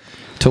enough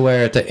to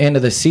where at the end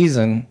of the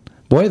season,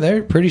 boy,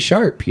 they're pretty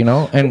sharp. And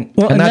Well, and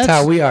and that's how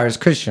that's- we are as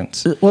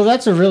Christians. Well,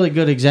 that's a really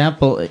good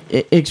example,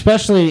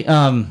 especially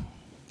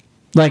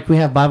like we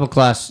have Bible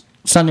class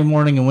Sunday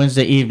morning and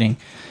Wednesday evening.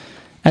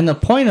 And the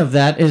point of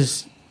that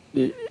is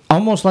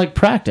almost like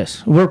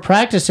practice. We're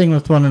practicing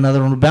with one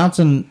another, we're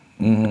bouncing,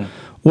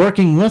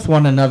 working with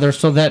one another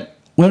so that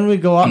when we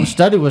go out and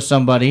study with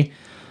somebody,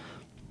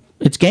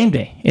 it's game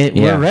day. Yeah.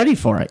 We're ready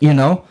for it,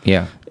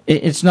 Yeah.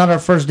 It's not our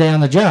first day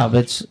on the job.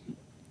 This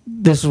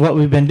is what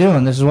we've been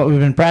doing. This is what we've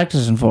been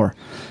practicing for.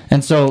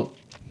 And so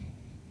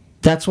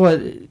that's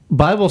what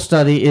Bible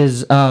study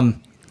is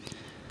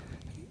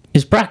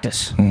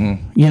practice.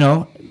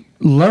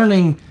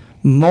 Learning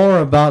more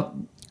about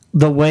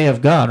the way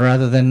of God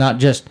rather than not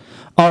just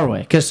our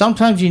way. Because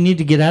sometimes you need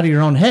to get out of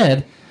your own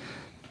head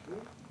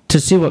to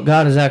see what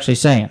God is actually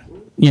saying.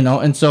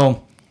 And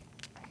so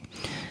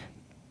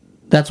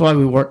that's why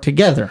we work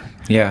together.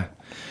 Yeah.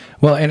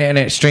 Well, and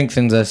it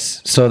strengthens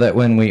us so that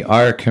when we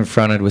are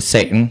confronted with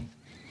Satan,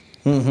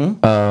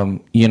 we're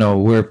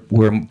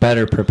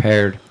better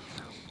prepared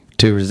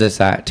to resist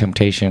that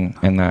temptation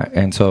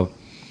and so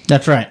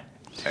That's right.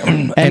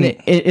 And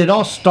it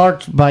all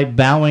starts by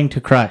bowing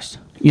to Christ.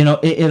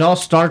 It all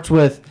starts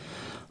with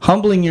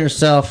humbling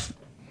yourself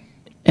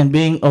and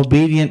being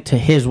obedient to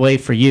his way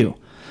for you,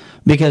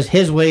 because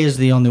his way is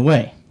the only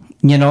way.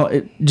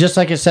 Just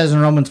like it says in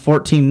Romans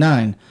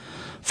 14:9,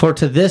 for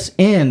to this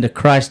end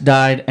Christ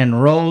died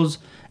and rose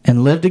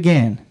and lived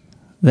again,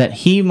 that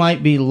he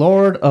might be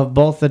Lord of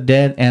both the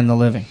dead and the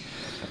living.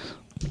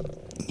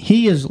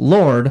 He is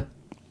Lord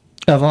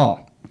of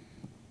all.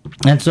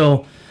 And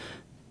so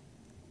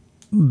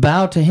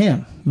bow to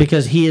him,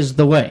 because he is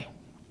the way.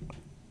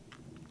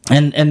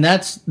 And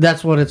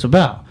that's what it's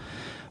about.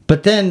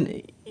 But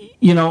then,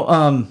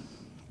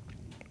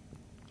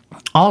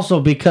 also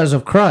because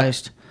of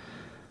Christ,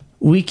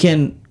 we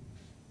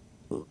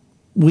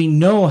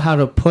know how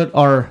to put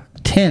our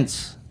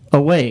tents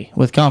away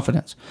with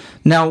confidence.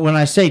 Now, when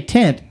I say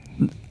tent,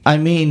 I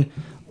mean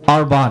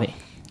our body.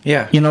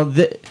 Yeah.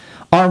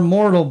 Our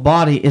mortal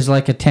body is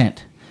like a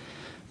tent.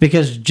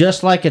 Because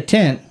just like a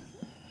tent,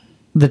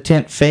 the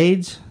tent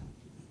fades.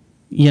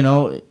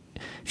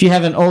 If you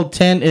have an old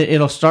tent,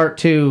 it'll start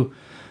to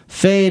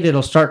fade.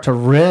 It'll start to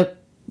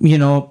rip,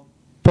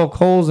 poke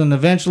holes, and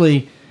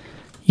eventually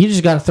you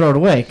just got to throw it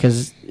away,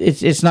 because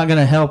it's not going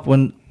to help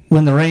when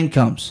the rain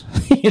comes.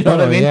 You know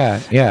what I mean?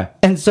 Yeah.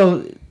 And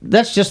so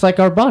that's just like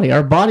our body.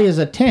 Our body is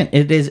a tent.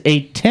 It is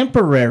a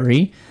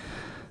temporary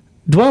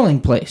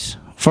dwelling place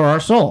for our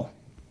soul.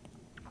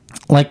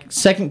 Like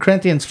 2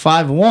 Corinthians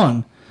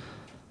 5:1,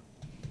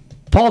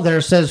 Paul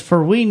there says,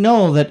 for we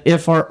know that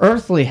if our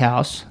earthly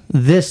house,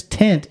 this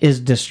tent, is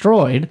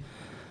destroyed,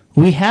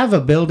 we have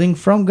a building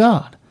from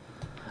God,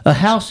 a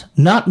house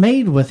not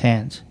made with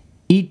hands,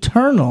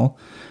 eternal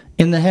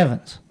in the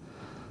heavens.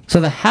 So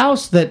the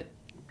house that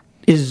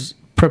is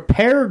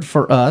prepared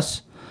for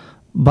us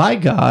by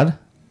God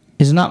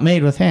is not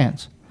made with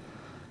hands.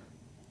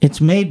 It's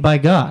made by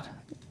God,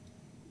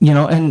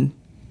 and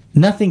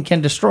nothing can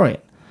destroy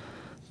it.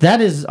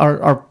 That is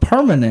our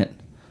permanent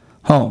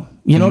home.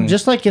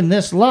 Just like in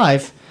this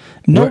life,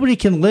 nobody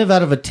can live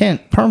out of a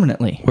tent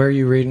permanently. Where are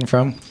you reading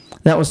from?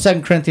 That was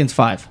 2 Corinthians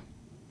 5.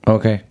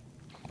 Okay.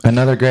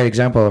 Another great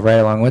example right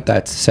along with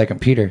that is 2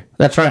 Peter.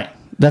 That's right.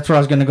 That's where I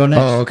was going to go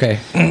next. Oh, okay.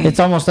 It's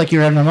almost like you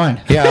read my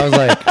mind. Yeah, I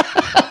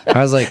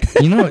was like,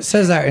 it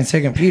says that in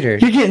 2 Peter.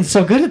 You're getting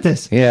so good at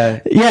this.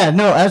 Yeah. Yeah,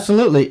 no,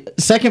 absolutely.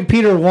 2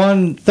 Peter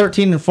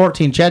 1:13 and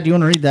 14. Chad, do you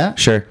want to read that?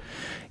 Sure.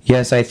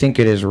 Yes, I think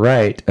it is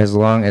right, as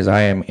long as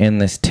I am in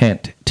this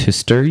tent, to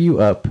stir you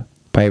up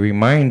by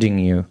reminding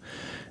you,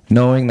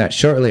 knowing that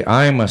shortly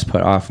I must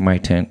put off my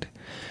tent,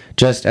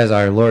 just as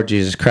our Lord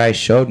Jesus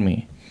Christ showed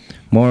me.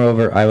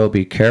 Moreover, I will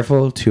be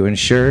careful to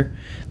ensure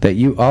that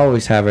you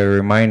always have a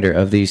reminder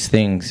of these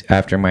things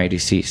after my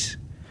decease.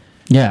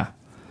 Yeah.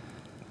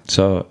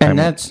 So,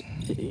 that's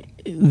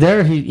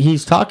there.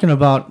 He's talking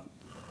about,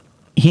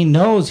 he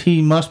knows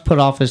he must put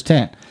off his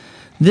tent.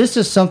 This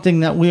is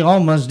something that we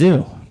all must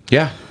do.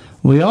 Yeah.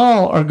 We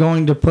all are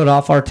going to put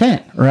off our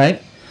tent,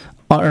 right?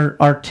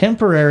 Our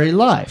temporary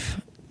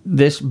life,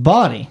 this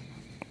body.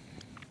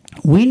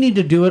 We need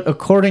to do it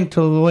according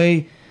to the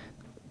way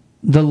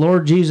the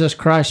Lord Jesus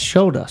Christ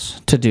showed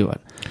us to do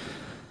it.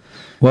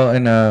 Well,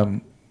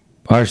 and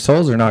our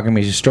souls are not going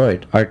to be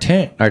destroyed. Our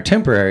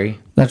temporary,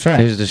 that's right,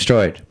 is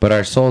destroyed, but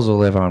our souls will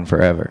live on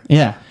forever.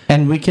 Yeah,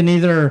 and we can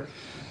either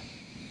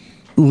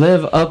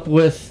live up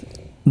with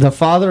the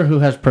Father who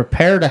has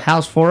prepared a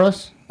house for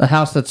us, a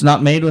house that's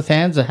not made with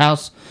hands, a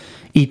house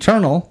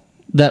eternal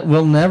that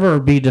will never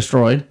be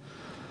destroyed,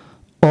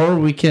 or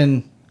we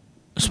can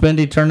spend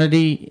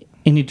eternity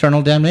in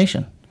eternal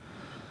damnation,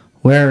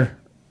 where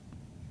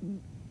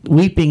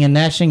weeping and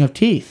gnashing of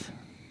teeth,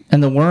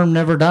 and the worm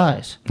never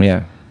dies.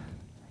 Yeah.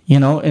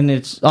 And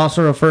it's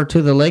also referred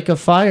to the lake of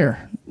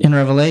fire in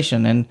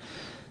Revelation, and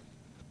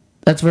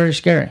that's very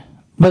scary.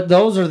 But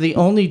those are the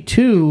only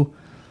two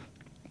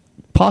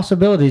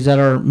possibilities that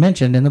are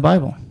mentioned in the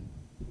Bible.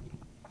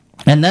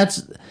 And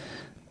that's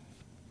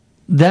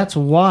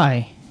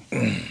why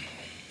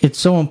it's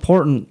so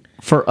important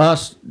for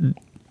us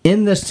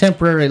in this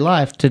temporary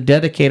life to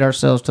dedicate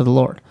ourselves to the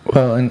Lord.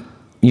 Well, and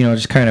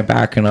just kind of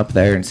backing up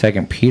there in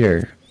 2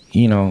 Peter,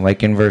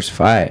 like in verse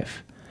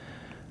 5.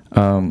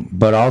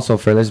 But also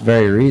for this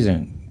very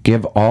reason,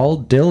 give all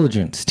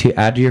diligence to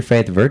add to your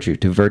faith virtue,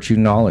 to virtue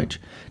knowledge,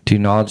 to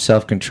knowledge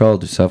self-control,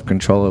 to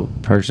self-control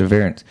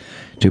perseverance,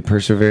 to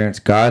perseverance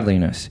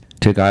godliness,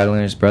 to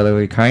godliness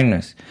brotherly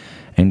kindness,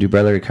 and to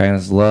brotherly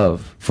kindness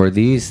love. For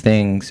these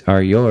things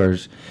are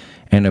yours,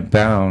 and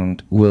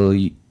abound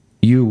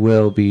you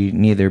will be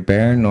neither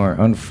barren nor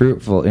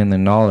unfruitful in the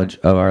knowledge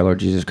of our Lord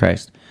Jesus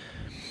Christ.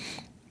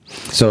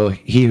 So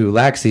he who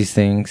lacks these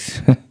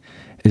things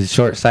is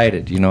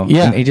short-sighted, Yeah.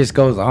 And he just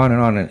goes on,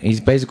 and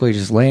he's basically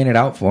just laying it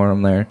out for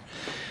him there,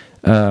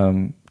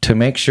 to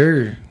make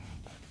sure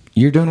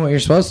you're doing what you're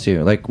supposed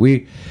to. Like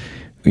we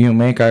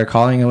make our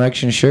calling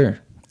election sure.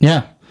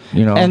 Yeah.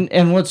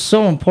 And what's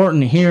so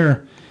important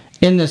here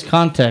in this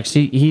context,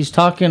 he's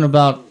talking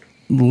about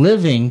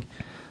living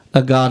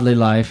a godly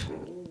life,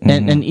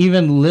 and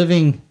even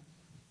living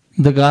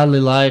the godly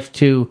life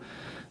to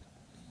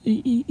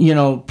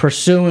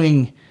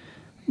pursuing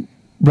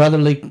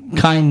brotherly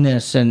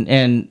kindness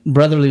and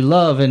brotherly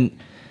love, and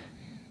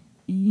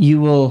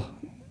you will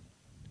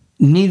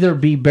neither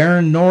be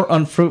barren nor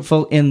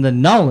unfruitful in the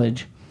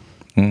knowledge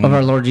of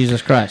our Lord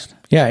Jesus Christ.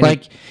 Yeah,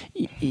 like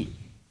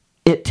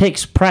it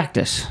takes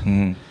practice,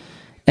 and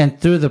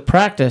through the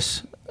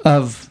practice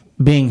of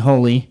being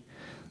holy,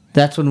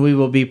 that's when we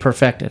will be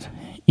perfected.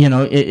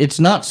 It's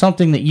not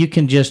something that you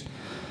can just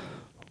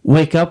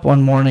wake up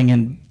one morning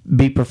and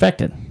be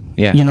perfected.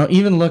 Yeah.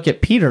 Even look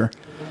at Peter.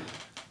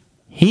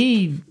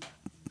 He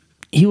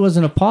was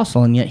an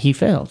apostle, and yet he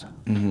failed.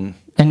 And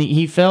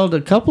he failed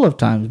a couple of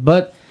times,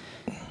 but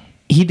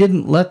he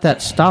didn't let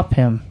that stop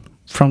him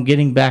from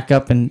getting back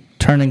up and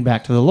turning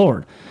back to the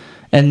Lord.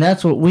 And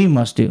that's what we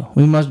must do.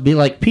 We must be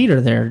like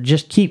Peter there.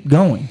 Just keep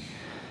going,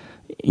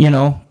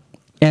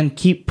 and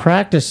keep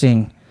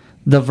practicing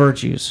the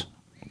virtues.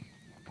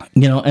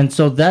 And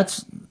so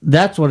that's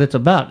what it's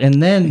about.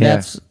 And then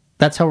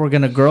that's how we're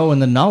going to grow in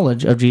the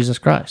knowledge of Jesus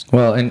Christ.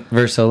 Well, in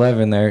verse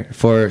 11 there,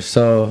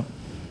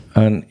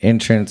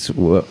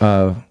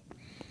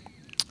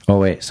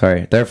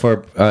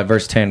 Therefore,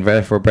 verse 10,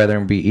 therefore,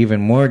 brethren, be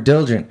even more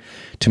diligent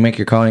to make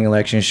your calling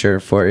election sure.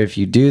 For if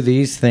you do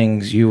these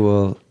things, you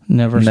will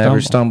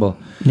never stumble.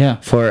 Yeah.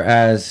 For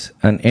as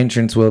an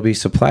entrance will be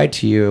supplied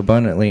to you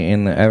abundantly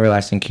in the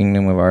everlasting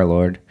kingdom of our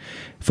Lord.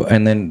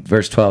 And then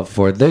verse 12,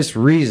 for this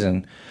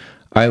reason,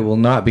 I will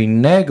not be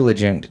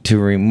negligent to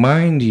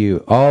remind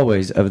you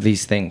always of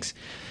these things.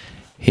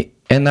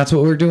 And that's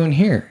what we're doing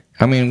here.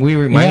 I mean, we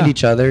remind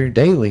each other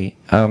daily.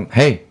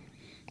 Hey,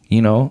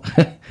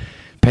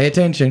 pay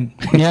attention.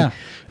 Yeah.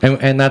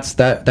 and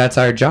that's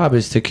our job,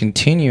 is to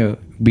continue,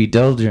 be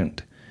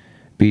diligent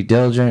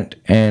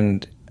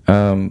and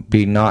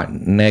be not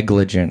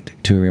negligent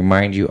to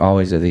remind you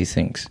always of these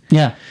things.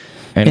 Yeah.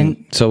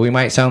 And so we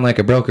might sound like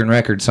a broken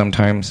record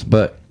sometimes,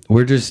 but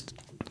we're just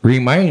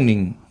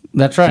reminding.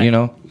 That's right.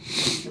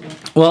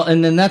 Well,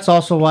 and then that's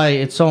also why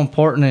it's so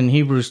important in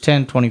Hebrews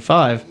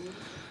 10:25,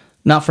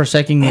 not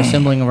forsaking the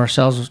assembling of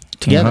ourselves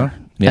together,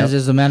 as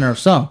is the manner of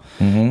some.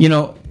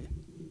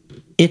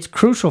 It's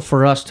crucial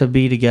for us to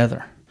be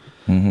together.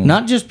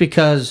 Not just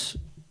because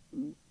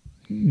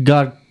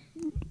God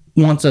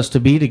wants us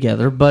to be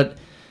together, but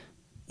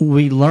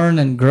we learn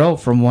and grow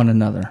from one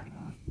another.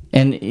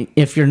 And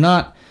if you're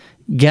not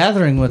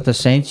gathering with the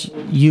saints,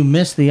 you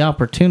miss the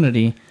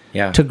opportunity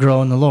to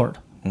grow in the Lord.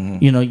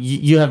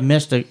 You have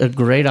missed a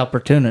great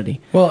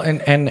opportunity. Well,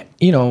 and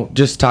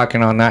just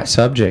talking on that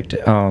subject,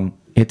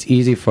 it's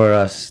easy for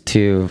us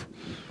to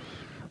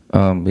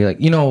be like,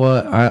 you know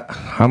what,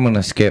 I'm going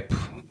to skip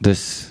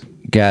this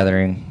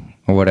gathering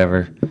or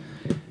whatever.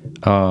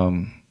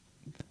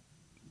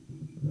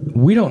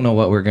 We don't know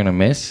what we're going to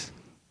miss.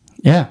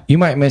 Yeah. You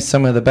might miss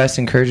some of the best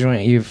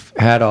encouragement you've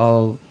had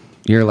all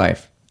your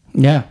life.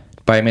 Yeah.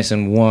 By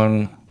missing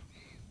one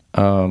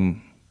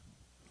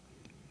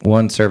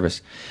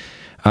service.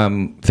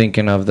 I'm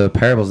thinking of the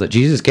parables that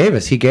Jesus gave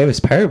us. He gave us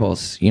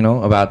parables,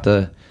 about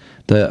the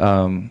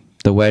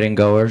wedding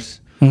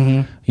goers.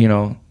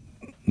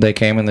 They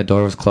came and the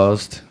door was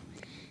closed.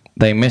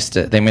 They missed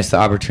it. They missed the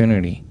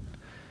opportunity.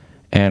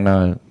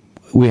 And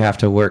we have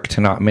to work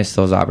to not miss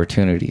those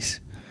opportunities.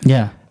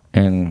 Yeah.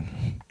 And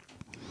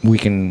we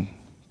can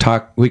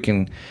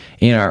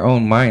in our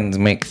own minds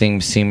make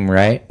things seem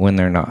right when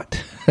they're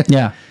not.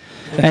 Yeah.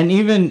 And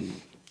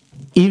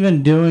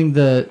even doing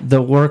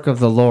the work of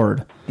the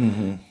Lord,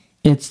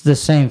 it's the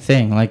same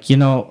thing. Like,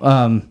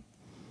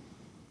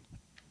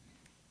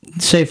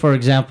 say, for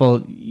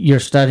example, you're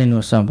studying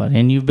with somebody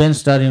and you've been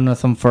studying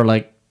with them for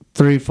like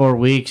 3-4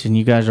 weeks and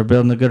you guys are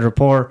building a good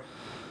rapport.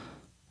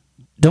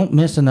 Don't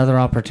miss another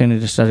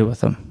opportunity to study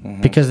with them,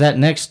 because that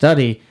next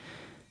study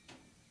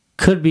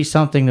could be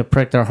something to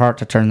prick their heart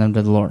to turn them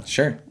to the Lord.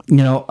 Sure.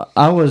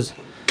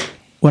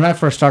 When I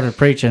first started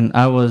preaching, we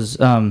always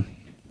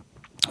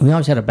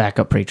had a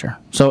backup preacher.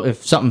 So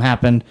if something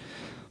happened,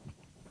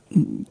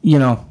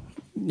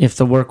 if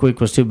the work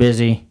week was too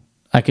busy,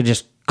 I could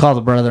just call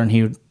the brother and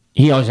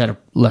he always had a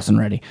lesson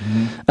ready.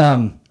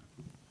 Well,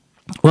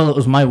 it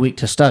was my week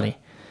to study,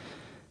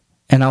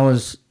 and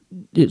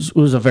it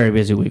was a very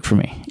busy week for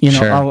me.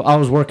 Sure. I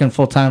was working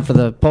full time for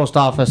the post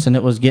office, and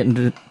it was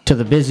getting to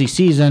the busy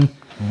season.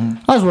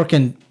 I was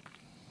working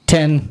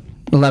 10,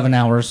 11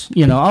 hours.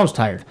 I was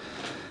tired.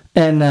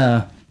 And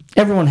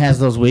everyone has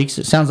those weeks.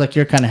 It sounds like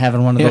you're kind of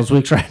having one of those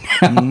weeks right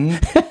now.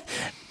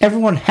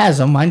 Everyone has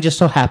them. Mine just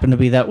so happened to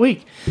be that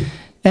week.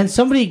 And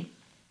somebody,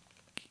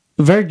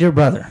 a very dear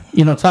brother,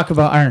 talk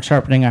about iron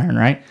sharpening iron,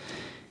 right?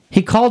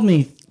 He called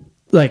me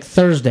like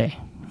Thursday.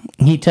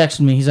 He texted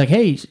me. He's like,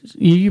 hey,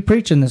 you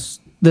preaching this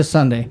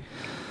Sunday?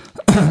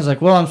 I was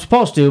like, well, I'm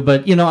supposed to,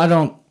 but, I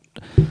don't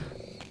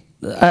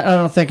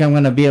think I'm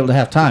going to be able to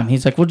have time.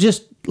 He's like, well,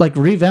 just like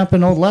revamp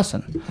an old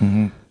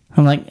lesson.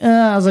 I'm like,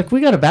 I was like,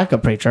 we got a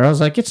backup preacher. I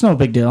was like, it's no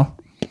big deal.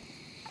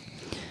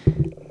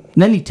 And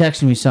then he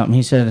texted me something.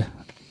 He said,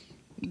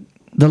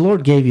 the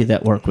Lord gave you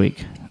that work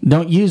week.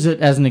 Don't use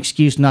it as an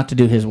excuse not to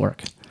do his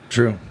work.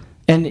 True.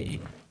 And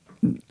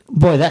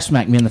boy, that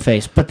smacked me in the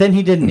face. But then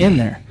he didn't end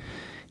there.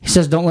 He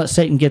says, don't let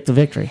Satan get the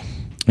victory.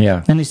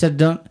 Yeah. And he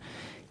said,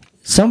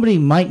 somebody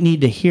might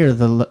need to hear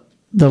the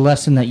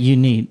lesson that you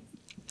need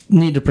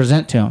to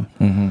present to him.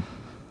 Mm-hmm.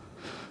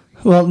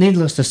 Well,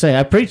 needless to say,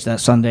 I preached that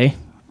Sunday,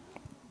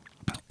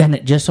 and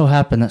it just so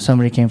happened that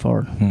somebody came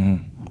forward.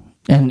 Mm-hmm.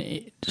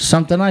 And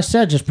something I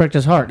said just pricked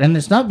his heart. And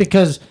it's not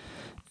because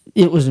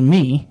it was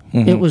me.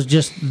 Mm-hmm. It was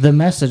just the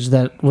message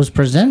that was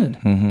presented.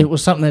 Mm-hmm. It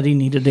was something that he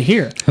needed to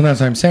hear. And that's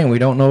what I'm saying. We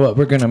don't know what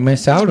we're going to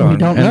miss out on. We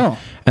don't know.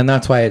 And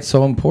that's why it's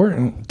so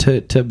important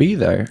to be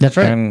there. That's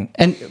right.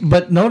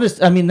 But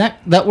notice, I mean,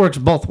 that works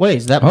both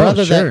ways. That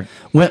brother that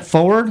went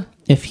forward,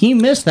 if he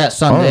missed that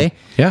Sunday,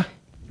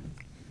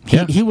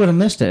 he would have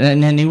missed it.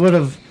 And then he would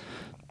have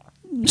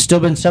still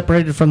been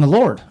separated from the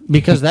Lord,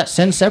 because that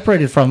sin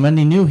separated from him, and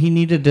he knew he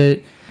needed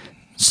to.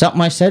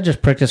 Something I said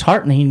just pricked his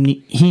heart, and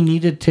he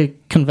needed to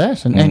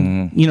confess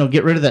and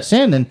get rid of that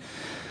sin. And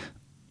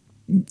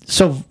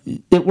so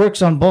it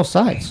works on both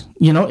sides.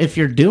 If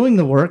you're doing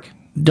the work,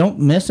 don't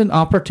miss an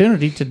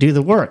opportunity to do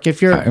the work.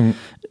 If you're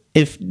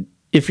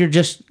if you're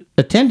just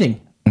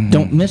attending,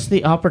 don't miss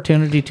the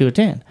opportunity to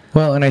attend.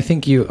 Well, and I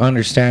think you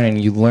understand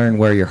and you learn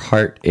where your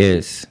heart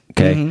is.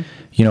 Okay,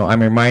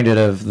 I'm reminded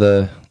of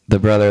the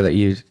brother that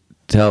you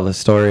tell the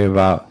story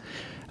about.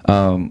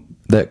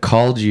 That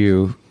called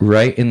you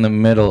right in the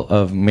middle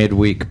of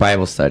midweek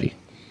Bible study.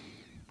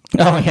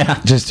 Oh, yeah.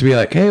 Just to be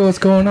like, hey, what's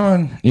going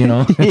on?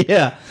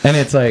 Yeah. And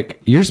it's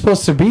like, you're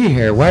supposed to be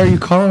here. Why are you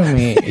calling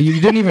me? You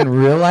didn't even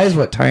realize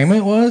what time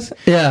it was?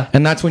 Yeah.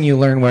 And that's when you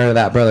learn where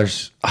that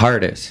brother's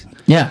heart is.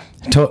 Yeah.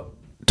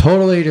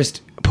 Totally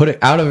just put it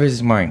out of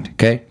his mind,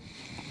 okay?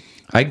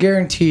 I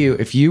guarantee you,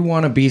 if you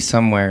want to be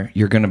somewhere,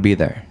 you're going to be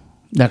there.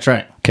 That's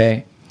right.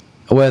 Okay?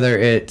 Whether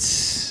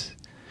it's,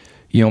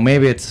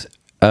 maybe it's...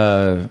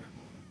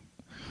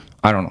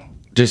 I don't know,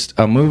 just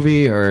a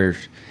movie or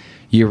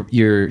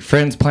your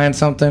friends plan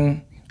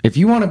something. If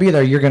you want to be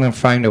there, you're going to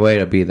find a way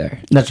to be there.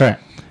 That's right.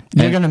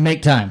 You're going to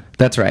make time.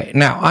 That's right.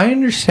 Now, I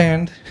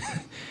understand,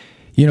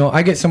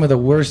 I get some of the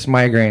worst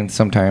migraines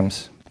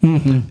sometimes,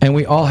 and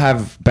we all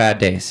have bad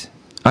days.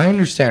 I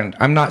understand.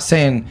 I'm not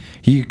saying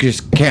you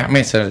just can't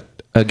miss a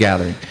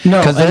gathering.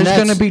 No, because there's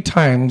going to be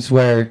times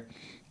where,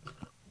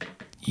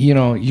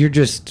 you're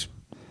just...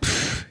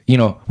 we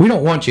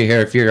don't want you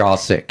here if you're all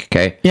sick,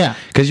 okay? Yeah.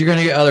 Because you're going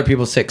to get other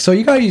people sick. So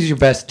you got to use your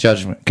best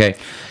judgment, okay?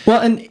 Well,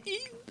 and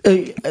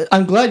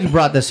I'm glad you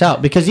brought this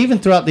out, because even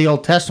throughout the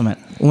Old Testament,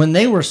 when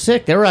they were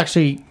sick, they were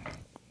actually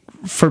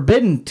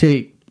forbidden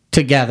to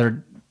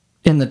gather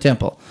in the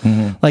temple.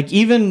 Mm-hmm. Like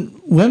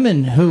even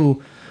women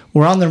who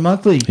were on their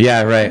monthly.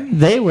 Yeah, right.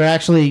 They were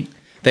actually...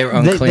 They were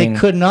unclean. They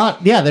could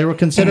not... Yeah, they were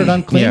considered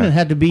unclean and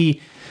had to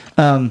be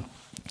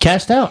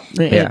cast out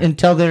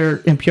until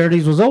their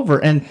impurities was over.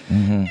 And...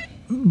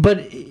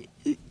 But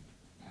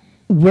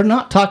we're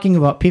not talking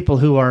about people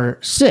who are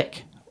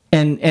sick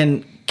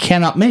and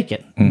cannot make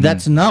it. Mm-hmm.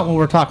 That's not what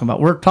we're talking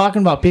about. We're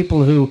talking about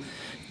people who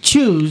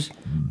choose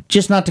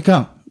just not to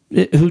come,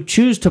 who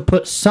choose to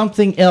put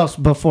something else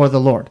before the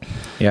Lord.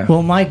 Yeah.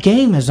 Well, my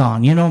game is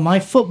on, my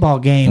football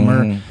game,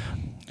 or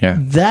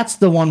that's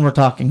the one we're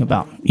talking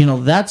about.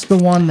 That's the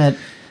one that.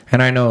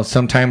 And I know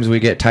sometimes we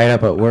get tied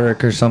up at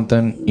work or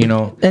something,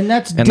 and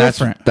that's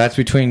different. That's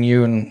between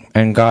you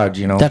and God.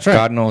 That's right.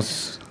 God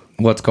knows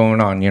what's going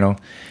on.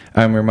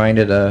 I'm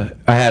reminded I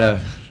had a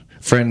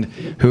friend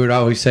who would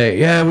always say,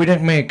 yeah, we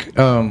didn't make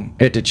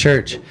it to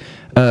church.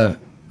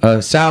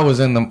 Sal was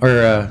in the,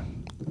 or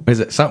is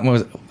it something,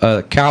 was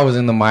a cow was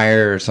in the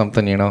mire or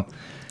something,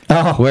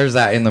 Oh, where's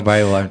that in the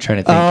Bible? I'm trying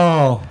to think.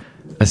 Oh,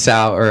 a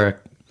sow, or a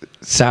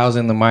sow's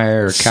in the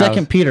mire, or cows.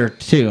 2 Peter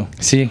 2.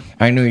 See,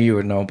 I knew you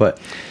would know,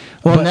 but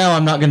now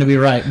I'm not going to be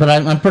right, but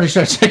I'm pretty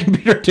sure it's 2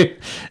 Peter 2,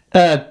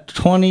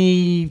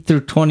 20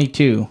 through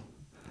 22.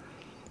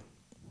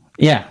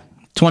 Yeah,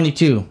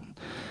 22.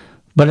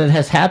 But it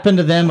has happened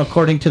to them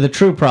according to the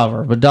true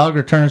proverb. A dog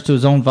returns to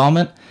his own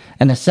vomit,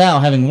 and a sow,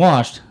 having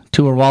washed,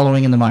 to her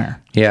wallowing in the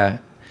mire. Yeah.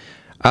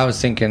 I was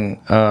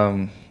thinking,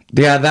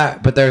 that,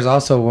 but there's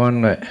also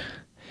one that,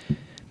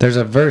 there's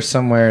a verse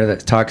somewhere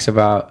that talks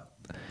about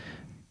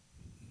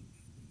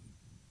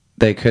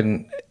they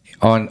couldn't,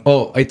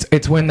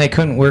 it's when they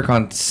couldn't work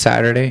on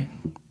Saturday.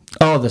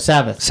 Oh, the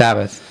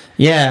Sabbath.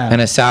 Yeah.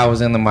 And a sow was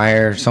in the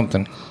mire or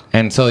something.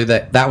 And so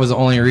that was the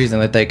only reason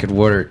that they could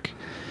work,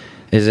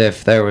 is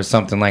if there was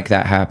something like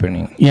that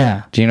happening.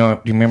 Yeah. Do you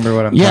remember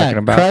what I'm talking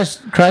about?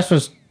 Christ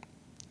was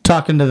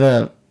talking to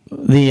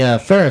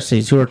the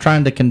Pharisees who were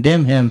trying to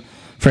condemn him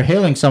for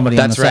healing somebody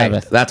on the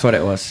Sabbath. That's what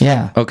it was.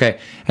 Yeah. Okay.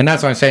 And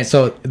that's what I'm saying.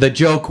 So the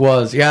joke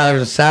was,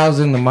 there's a sow's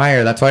in the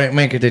mire. That's why I didn't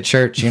make it to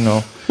church,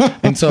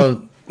 And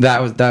so that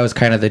was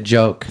kind of the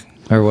joke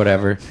or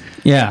whatever.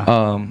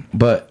 Yeah.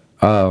 But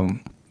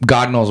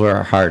God knows where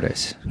our heart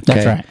is. Okay?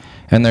 That's right.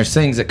 And there's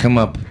things that come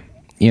up,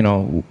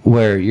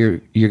 where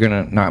you're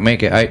gonna not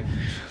make it.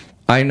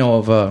 I know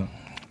of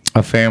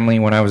a family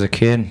when I was a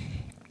kid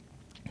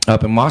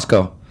up in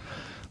Moscow,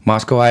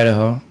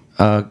 Idaho.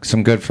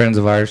 Some good friends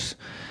of ours.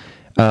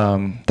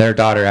 Their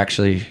daughter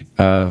actually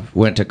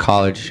went to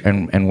college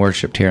and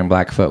worshipped here in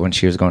Blackfoot when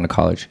she was going to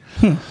college.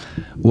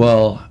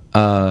 Well,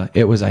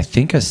 it was, I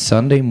think, a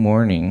Sunday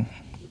morning.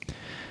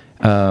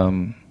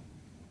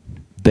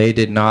 They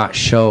did not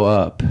show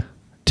up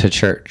to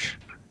church,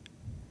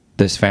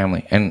 this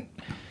family. And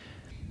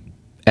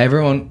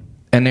everyone,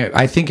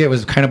 I think it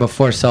was kind of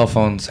before cell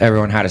phones.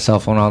 Everyone had a cell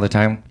phone all the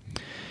time.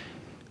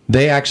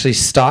 They actually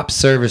stopped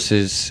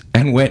services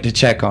and went to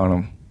check on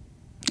them.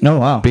 Oh,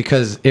 wow.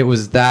 Because it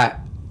was that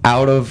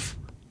out of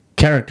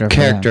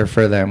character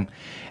for them.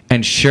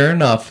 And sure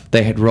enough,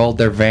 they had rolled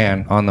their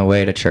van on the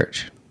way to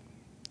church.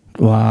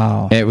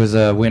 Wow. It was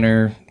a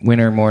winter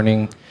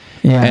morning.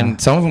 Yeah.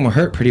 And some of them were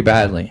hurt pretty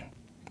badly.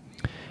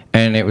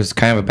 And it was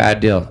kind of a bad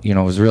deal. You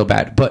know, it was real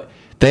bad. But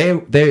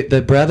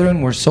the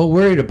brethren were so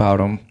worried about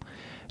them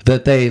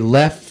that they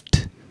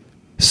left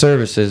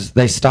services.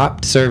 They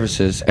stopped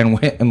services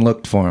and went and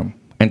looked for them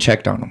and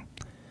checked on them.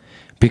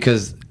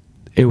 Because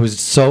it was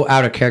so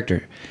out of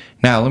character.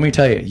 Now, let me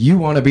tell you, you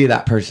want to be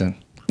that person.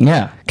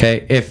 Yeah.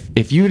 Okay?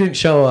 If you didn't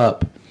show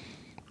up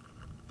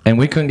and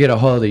we couldn't get a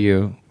hold of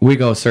you, we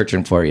go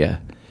searching for you.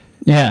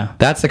 Yeah.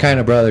 That's the kind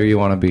of brother you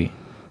want to be.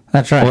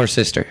 That's right. Or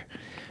sister.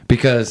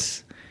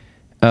 Because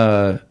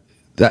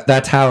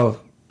that's how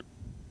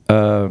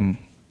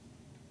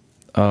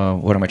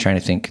what am I trying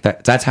to think?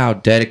 That's how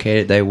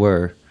dedicated they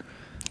were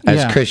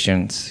as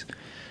Christians.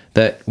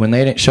 That when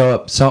they didn't show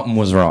up, something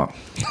was wrong.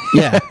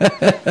 Yeah.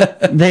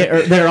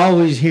 They're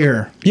always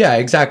here. Yeah,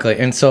 exactly.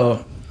 And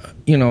so,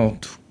 you know,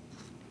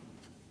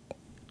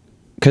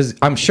 because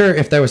I'm sure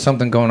if there was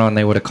something going on,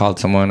 they would have called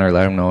someone or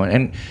let them know.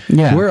 And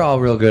we're all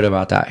real good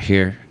about that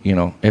here. You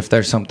know, if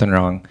there's something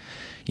wrong,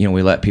 you know,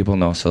 we let people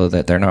know so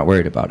that they're not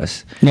worried about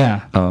us.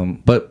 Yeah.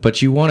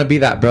 But you want to be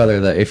that brother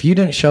that if you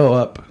didn't show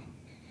up,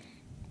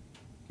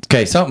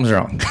 okay, something's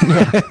wrong.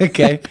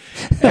 Okay.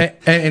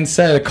 and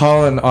instead of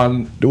calling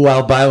on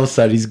while Bible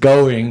study's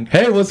going,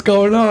 hey, what's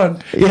going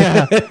on?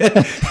 Yeah.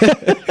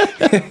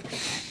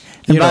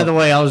 And by the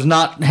way, I was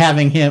not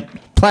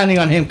planning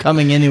on him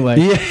coming anyway.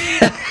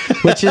 Yeah.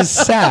 Which is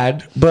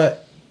sad,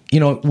 but you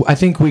know, I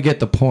think we get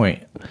the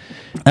point.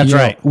 That's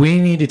right. We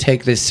need to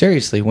take this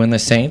seriously. When the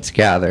saints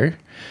gather,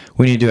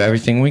 we need to do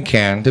everything we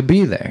can to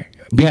be there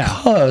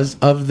because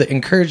of the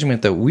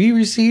encouragement that we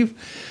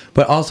receive,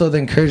 but also the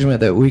encouragement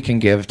that we can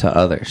give to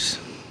others.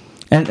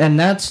 And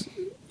that's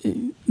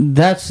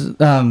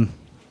a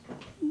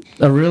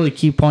really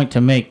key point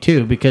to make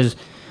too, because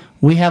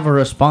we have a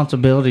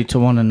responsibility to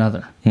one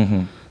another,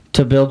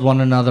 to build one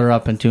another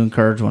up and to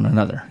encourage one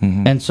another.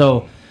 And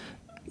so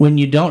when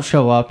you don't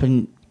show up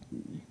and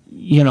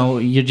you know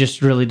you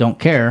just really don't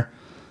care,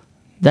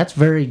 that's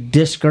very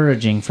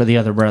discouraging for the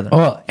other brethren.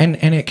 Well, and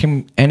it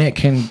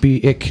can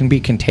be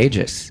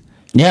contagious.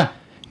 Yeah.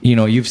 You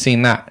know, you've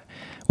seen that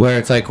where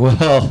it's like,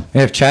 well,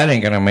 if Chad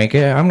ain't gonna make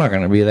it, I'm not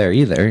gonna be there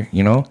either.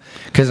 You know,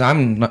 because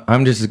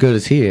I'm just as good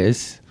as he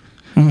is.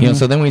 You know,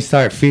 so then we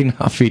start feeding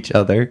off each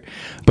other.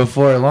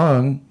 Before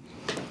long,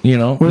 you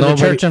know, we're the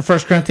church in 1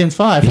 Corinthians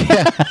 5.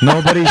 Yeah,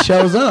 nobody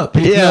shows up.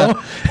 You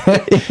know?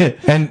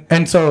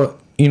 and so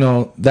you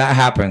know that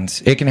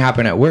happens. It can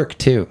happen at work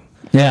too.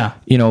 Yeah.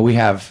 You know, we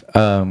have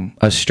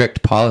a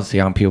strict policy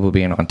on people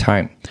being on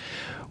time,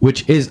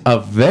 which is a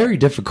very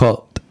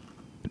difficult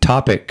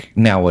topic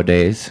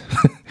nowadays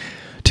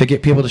to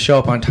get people to show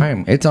up on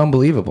time. It's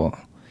unbelievable.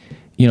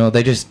 You know,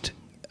 they just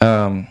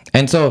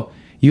and so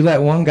you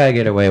let one guy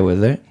get away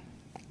with it.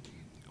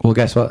 Well,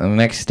 guess what? The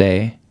next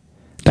day,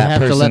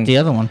 to let the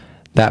other one.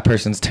 That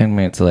person's 10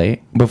 minutes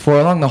late.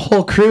 Before long, the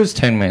whole crew's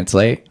 10 minutes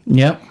late.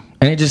 Yep.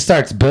 And it just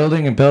starts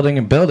building and building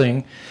and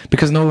building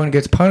because no one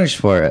gets punished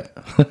for it.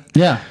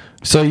 Yeah.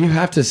 So you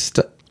have to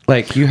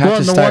you have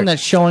to start. The one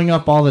that's showing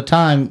up all the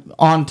time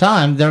on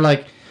time, they're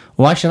like,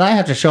 why should I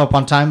have to show up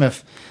on time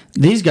if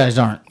these guys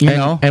aren't? You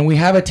know. And we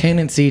have a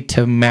tendency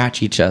to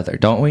match each other,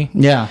 don't we?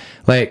 Yeah.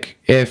 Like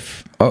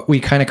if we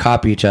kind of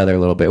copy each other a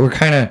little bit, we're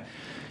kind of,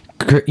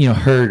 you know,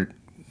 herd.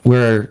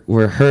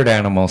 We're herd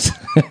animals.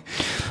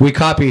 We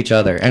copy each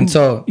other, and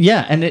so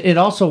and it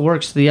also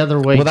works the other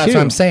way. Well, that's too.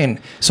 what I'm saying.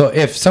 So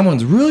if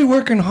someone's really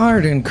working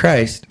hard in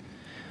Christ,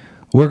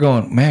 we're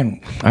going,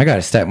 man, I got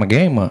to step my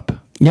game up.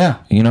 Yeah,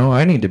 you know,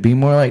 I need to be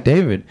more like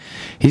David.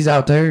 He's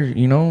out there,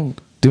 you know,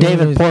 doing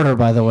David Porter,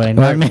 by the way,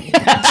 not me.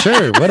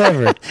 Sure,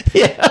 whatever.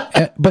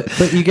 Yeah,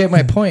 but you get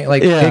my point.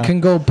 Like it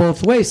can go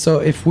both ways. So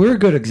if we're a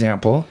good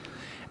example,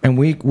 and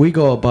we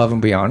go above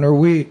and beyond, or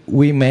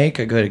we make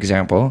a good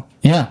example.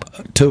 Yeah.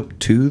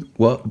 To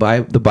what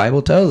the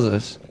Bible tells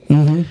us.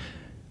 Mm-hmm.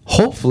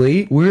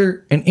 Hopefully,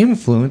 we're an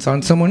influence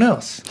on someone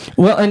else.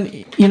 Well, and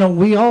you know,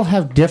 we all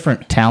have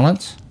different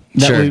talents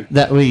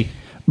that we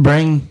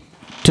bring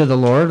to the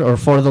Lord or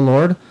for the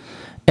Lord,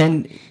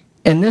 and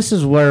this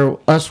is where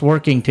us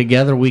working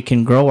together we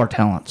can grow our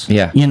talents.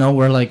 Yeah. You know,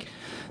 we're like,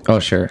 oh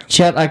sure,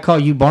 Chet, I call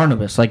you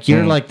Barnabas. Like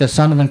you're like the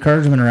son of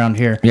encouragement around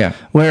here. Yeah.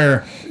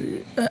 Where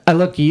I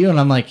look at you and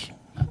I'm like,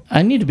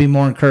 I need to be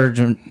more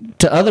encouraging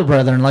to other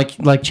brethren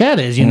like Chad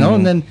is, you know,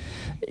 and then,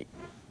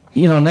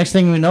 you know, next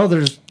thing we know,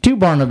 there's 2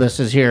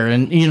 Barnabases here,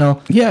 and you know,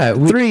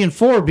 3 and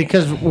 4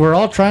 because we're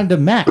all trying to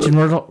match and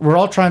we're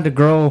all trying to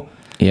grow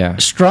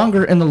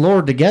stronger in the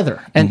Lord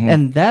together,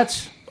 and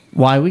that's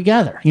why we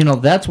gather.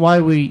 That's why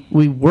we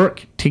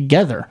work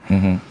together.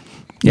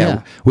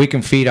 Yeah, we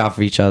can feed off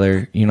of each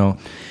other,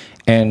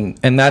 and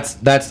that's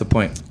the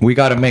point. We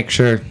got to make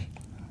sure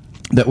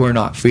that we're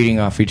not feeding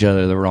off each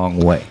other the wrong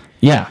way.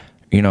 Yeah.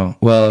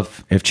 Well,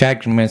 if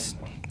Chad can miss,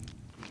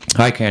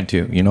 I can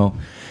too,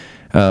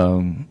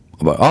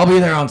 but I'll be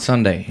there on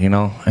Sunday,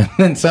 and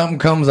then something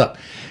comes up.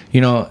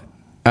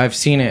 I've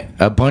seen it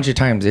a bunch of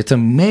times. It's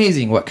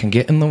amazing what can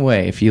get in the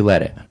way if you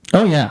let it.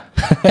 Oh, yeah.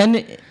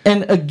 and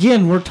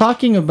again, we're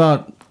talking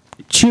about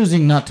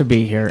choosing not to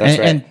be here. That's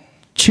right. And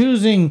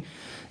choosing,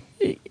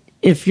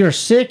 if you're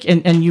sick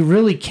and you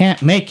really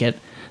can't make it,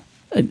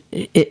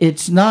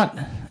 it's not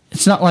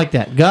like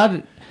that.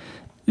 God...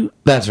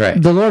 That's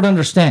right. The Lord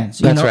understands.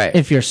 That's right.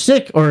 If you're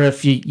sick or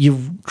if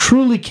you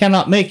truly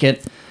cannot make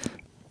it,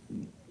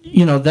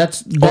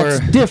 that's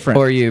different.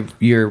 Or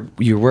you're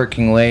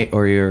working late,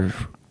 or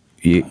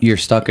you're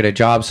stuck at a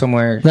job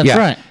somewhere. That's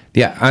right.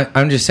 Yeah,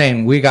 I'm just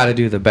saying we got to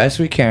do the best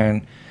we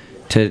can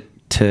to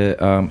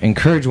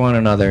encourage one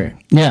another.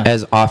 Yeah.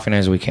 As often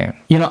as we can.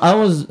 When I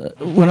was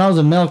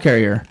a mail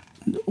carrier,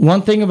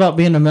 one thing about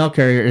being a mail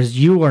carrier is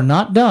you are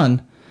not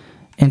done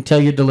until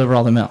you deliver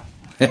all the mail.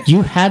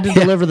 You had to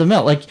deliver the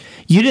mail. Like,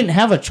 you didn't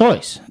have a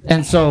choice.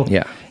 And so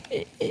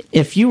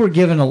if you were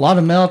given a lot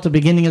of mail at the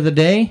beginning of the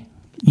day,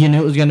 you knew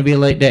it was going to be a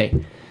late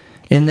day.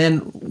 And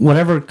then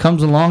whatever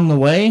comes along the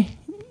way,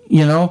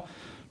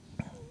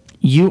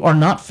 you are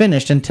not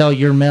finished until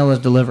your mail is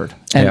delivered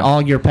and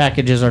all your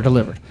packages are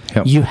delivered.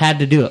 Yep. You had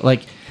to do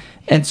it.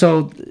 And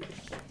so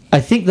I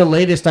think the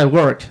latest I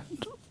worked,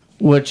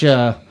 which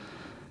it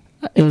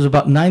was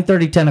about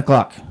 9:30, 10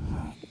 o'clock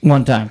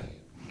one time.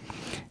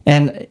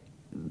 And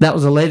that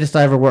was the latest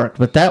I ever worked,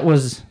 but that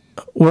was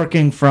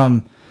working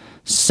from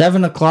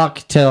 7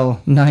 o'clock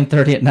till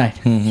 9:30 at night.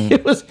 Mm-hmm.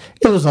 It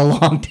was a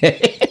long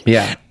day.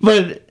 Yeah,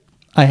 but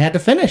I had to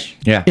finish.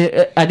 Yeah,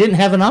 I didn't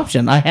have an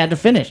option. I had to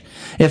finish.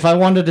 If I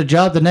wanted a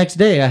job the next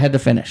day, I had to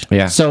finish.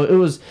 Yeah. So it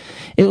was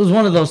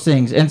one of those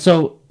things. And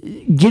so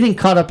getting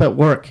caught up at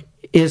work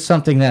is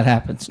something that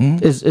happens.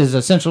 Mm-hmm. Is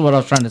essentially what I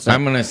was trying to say.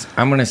 I'm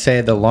gonna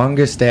say the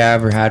longest day I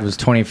ever had was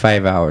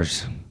 25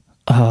 hours.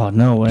 Oh,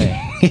 no way.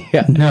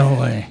 Yeah, no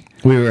way.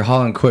 We were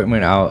hauling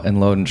equipment out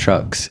and loading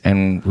trucks,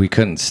 and we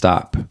couldn't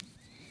stop.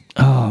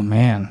 Oh,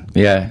 man.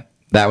 Yeah,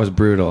 that was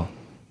brutal.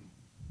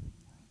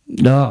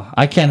 No,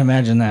 I can't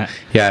imagine that.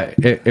 Yeah,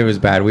 it was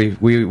bad. We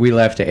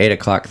left at 8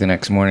 o'clock the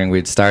next morning.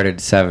 We'd started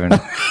at 7,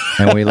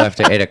 and we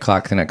left at 8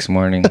 o'clock the next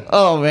morning.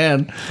 Oh,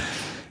 man.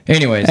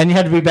 Anyways. And you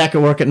had to be back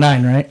at work at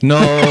 9, right?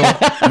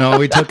 No,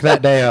 we took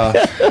that day off.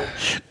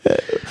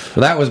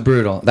 Well, that was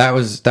brutal. That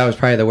was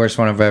probably the worst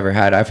one I've ever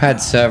had. I've had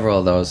several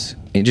of those.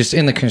 Just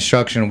in the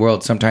construction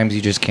world, sometimes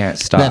you just can't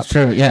stop. That's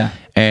true, yeah.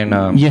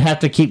 And you have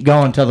to keep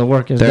going until the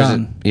work is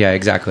done. Yeah,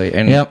 exactly.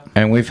 And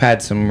and we've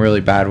had some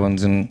really bad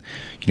ones. And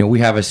we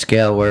have a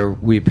scale where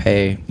we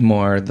pay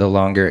more the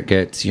longer it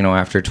gets.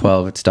 After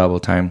 12, it's double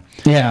time.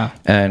 Yeah.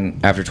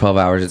 And after 12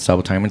 hours, it's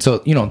double time. And so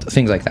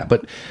things like that.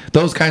 But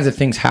those kinds of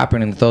things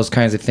happen, and those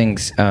kinds of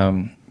things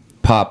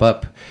pop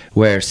up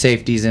where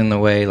safety's in the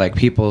way, like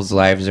people's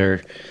lives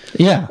are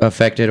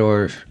affected,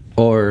 or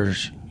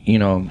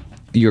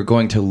you're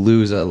going to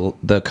lose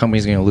the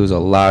company's going to lose a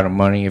lot of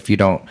money if you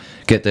don't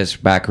get this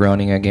back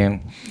running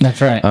again.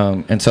 That's right.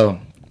 And so,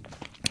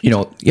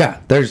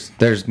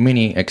 there's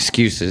many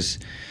excuses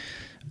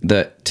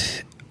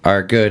that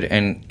are good,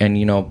 and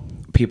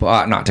people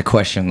ought not to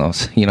question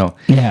those.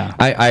 Yeah.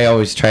 I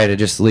always try to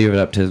just leave it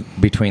up to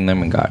between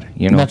them and God.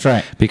 That's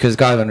right. Because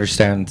God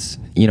understands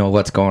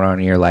what's going on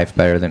in your life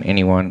better than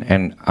anyone,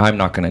 and I'm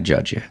not going to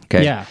judge you.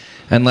 Okay. Yeah.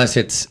 Unless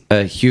it's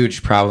a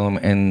huge problem,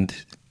 and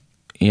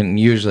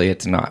usually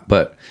it's not,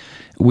 but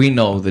we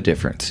know the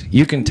difference.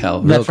 You can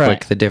tell real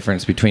quick the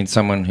difference between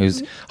someone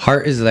whose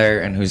heart is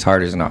there and whose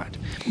heart is not.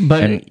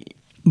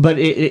 But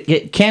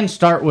it can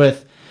start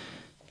with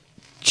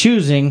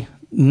choosing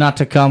not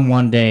to come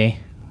one day,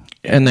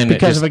 and then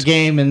because of a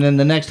game, and then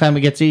the next time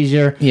it gets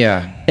easier.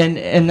 Yeah,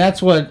 and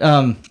that's what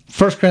 1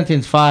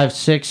 Corinthians 5,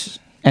 6,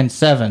 and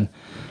 7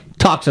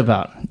 talks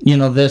about.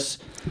 This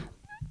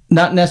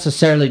not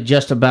necessarily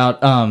just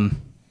about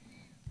 1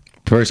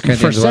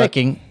 Corinthians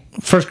forsaking.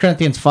 1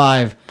 Corinthians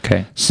 5,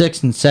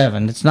 6, and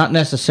 7. It's not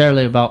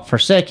necessarily about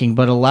forsaking,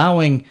 but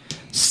allowing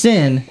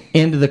sin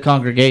into the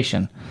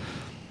congregation.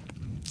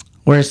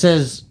 Where it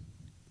says,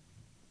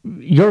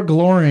 your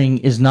glorying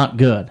is not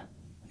good.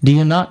 Do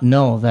you not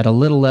know that a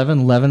little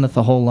leaven leaveneth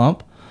the whole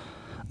lump?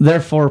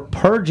 Therefore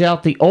purge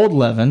out the old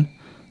leaven,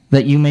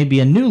 that you may be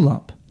a new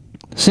lump,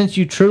 since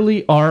you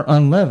truly are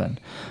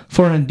unleavened.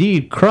 For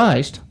indeed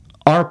Christ,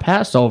 our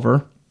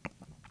Passover,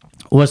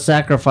 was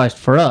sacrificed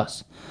for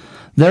us.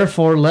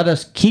 Therefore, let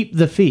us keep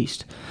the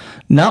feast,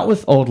 not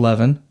with old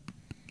leaven,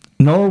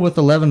 nor with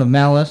the leaven of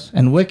malice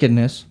and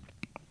wickedness,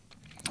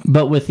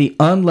 but with the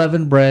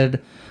unleavened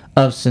bread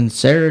of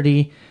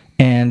sincerity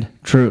and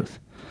truth.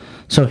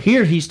 So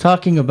here he's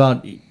talking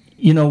about,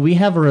 we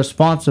have a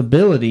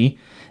responsibility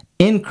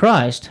in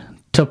Christ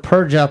to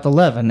purge out the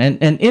leaven.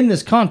 And in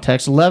this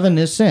context, leaven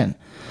is sin.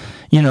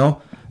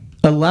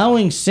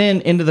 allowing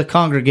sin into the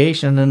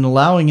congregation and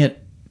allowing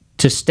it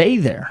to stay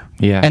there,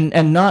 Yeah.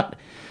 and not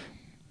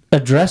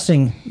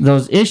addressing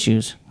those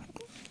issues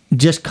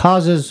just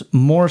causes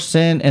more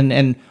sin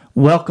and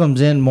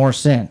welcomes in more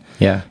sin.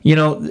 Yeah. You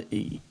know,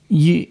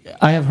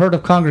 I have heard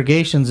of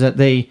congregations that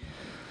they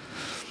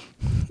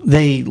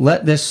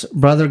let this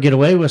brother get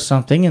away with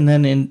something, and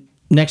then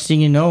next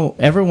thing you know,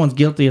 everyone's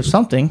guilty of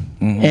something.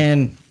 Mm-hmm.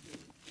 And,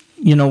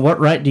 you know, what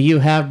right do you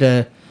have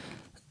to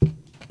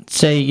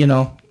say, you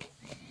know,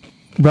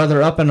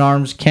 Brother Up in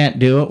Arms can't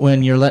do it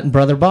when you're letting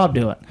Brother Bob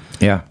do it?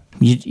 Yeah.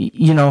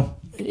 You know,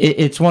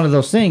 it's one of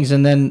those things.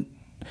 And then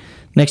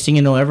next thing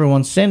you know,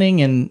 everyone's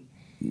sinning, and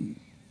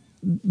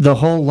the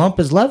whole lump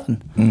is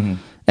leaven. Mm-hmm.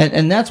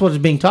 And that's what is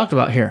being talked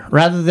about here.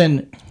 Rather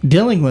than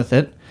dealing with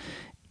it,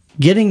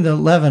 getting the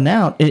leaven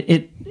out,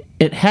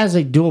 it has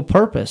a dual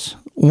purpose.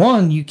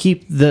 One, you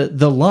keep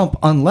the lump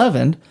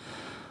unleavened,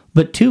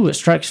 but two, it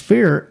strikes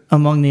fear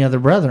among the other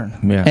brethren.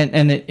 Yeah.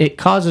 And it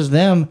causes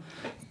them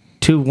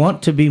to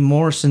want to be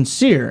more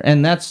sincere.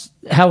 And that's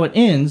how it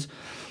ends,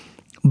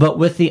 but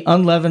with the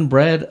unleavened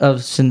bread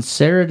of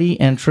sincerity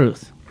and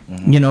truth.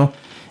 Mm-hmm. You know,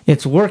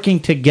 it's working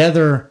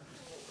together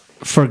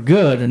for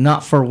good and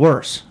not for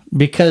worse.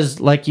 Because,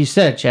 like you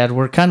said, Chad,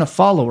 we're kind of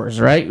followers,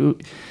 right?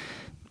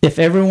 If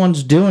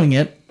everyone's doing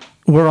it,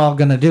 we're all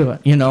going to do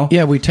it, you know?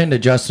 Yeah, we tend to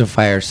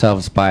justify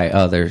ourselves by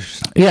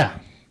others. Yeah.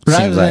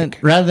 Seems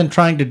Rather than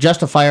trying to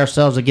justify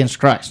ourselves against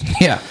Christ.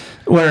 Yeah.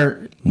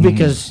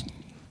 Because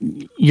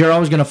you're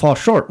always going to fall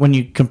short when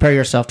you compare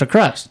yourself to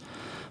Christ.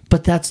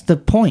 But that's the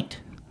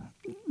point.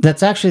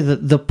 That's actually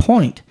the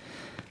point.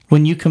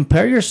 When you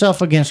compare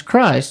yourself against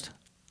Christ,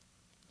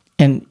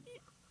 and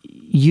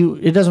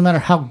it doesn't matter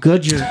how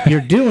good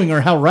you're doing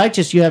or how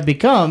righteous you have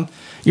become,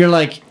 you're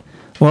like,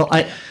 well,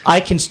 I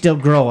can still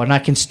grow and I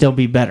can still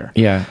be better.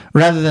 Yeah.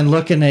 Rather than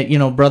looking at, you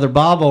know, Brother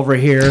Bob over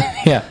here.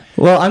 Yeah.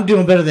 Well, I'm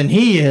doing better than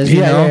he is.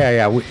 You know?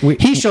 Yeah.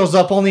 He shows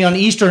up only on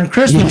Easter and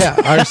Christmas. Yeah.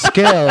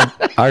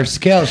 Our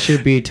scale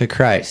should be to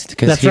Christ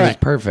because he was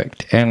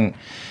perfect, and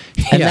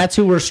that's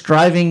who we're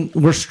striving.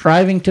 We're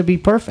striving to be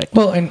perfect.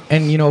 Well,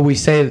 and you know, we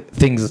say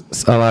things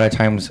a lot of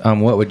times.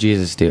 What would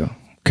Jesus do?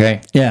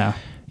 Okay. Yeah.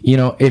 You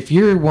know, if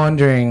you're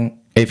wondering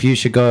if you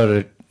should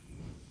go to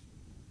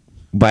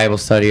Bible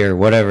study or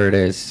whatever it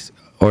is,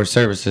 or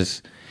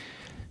services,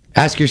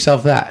 ask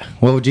yourself that.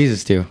 What would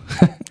Jesus do?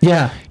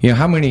 Yeah. You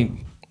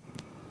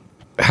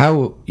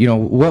know,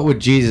 what would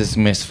Jesus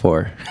miss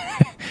for?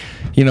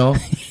 You know?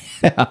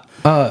 Yeah.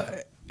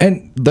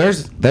 And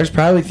there's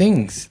probably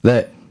things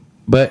but,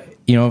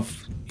 you know,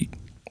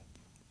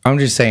 I'm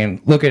just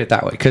saying, look at it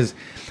that way. Because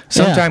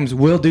sometimes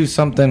we'll do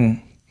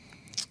something,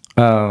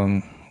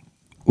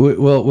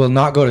 we'll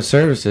not go to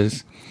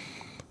services,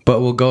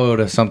 but we'll go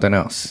to something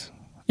else.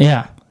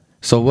 Yeah.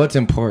 So what's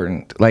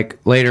important? Like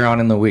later on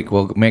in the week,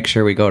 we'll make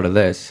sure we go to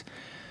this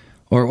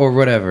or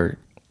whatever,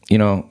 you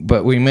know,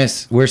 but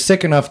we're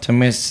sick enough to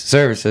miss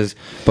services,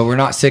 but we're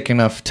not sick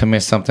enough to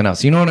miss something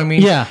else. You know what I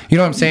mean? Yeah. You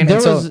know what I'm saying?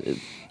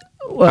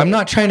 I'm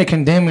not trying to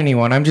condemn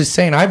anyone. I'm just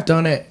saying I've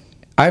done it.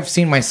 I've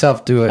seen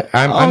myself do it.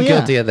 I'm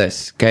guilty of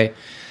this. Okay.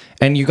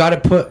 And you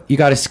got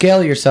to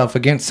scale yourself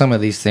against some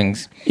of these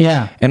things.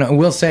 Yeah. And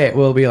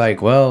we'll be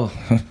like, well,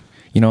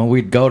 you know,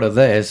 we'd go to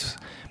this,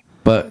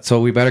 but so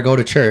we better go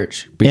to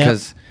church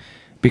because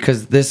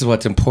this is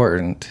what's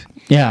important.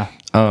 Yeah.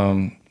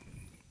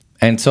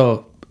 And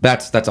so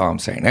that's all I'm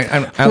saying.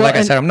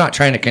 I said, I'm not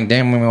trying to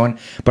condemn anyone,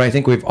 but I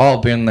think we've all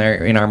been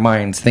there in our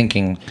minds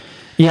thinking.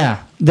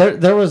 Yeah.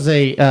 There was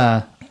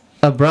a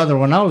brother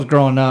when I was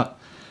growing up.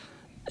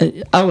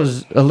 I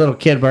was a little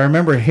kid, but I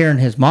remember hearing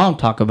his mom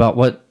talk about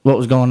what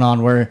was going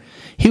on, where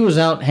he was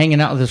out hanging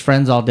out with his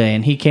friends all day,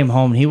 and he came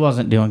home and he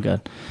wasn't doing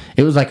good.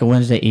 It was like a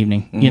Wednesday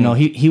evening. Mm-hmm. You know,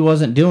 he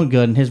wasn't doing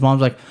good, and his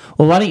mom's like,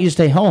 well, why don't you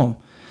stay home?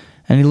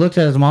 And he looked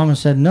at his mom and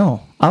said,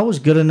 no, I was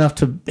good enough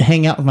to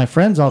hang out with my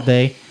friends all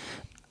day.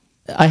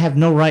 I have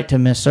no right to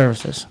miss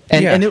services.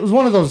 And it was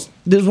one of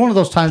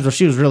those times where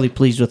she was really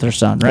pleased with her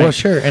son, right? Well,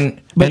 sure,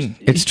 and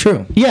it's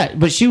true. Yeah,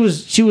 but she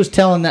was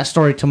telling that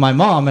story to my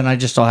mom, and I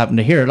just so happened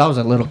to hear it. I was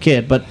a little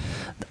kid, but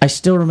I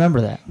still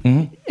remember that.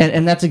 Mm-hmm.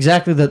 And that's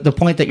exactly the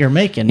point that you're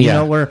making. You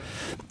know, where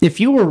if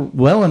you were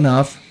well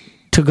enough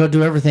to go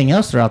do everything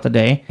else throughout the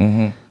day,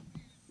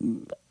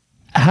 mm-hmm.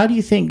 how do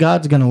you think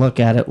God's going to look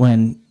at it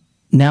when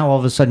now all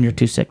of a sudden you're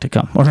too sick to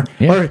come?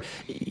 Or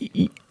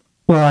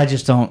well, I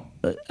just don't.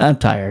 I'm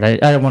tired. I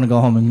don't want to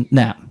go home and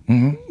nap.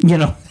 Mm-hmm. You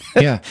know,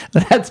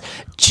 that's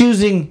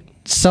choosing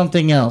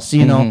something else.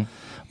 You know,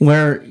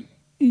 where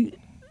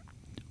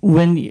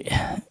when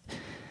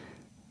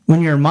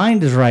your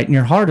mind is right and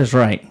your heart is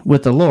right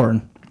with the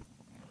Lord,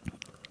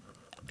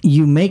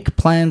 you make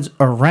plans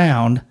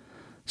around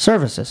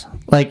services.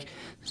 Like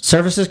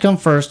services come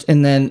first,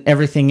 and then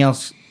everything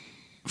else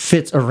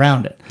fits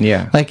around it.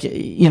 Yeah. Like,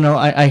 you know,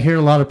 I hear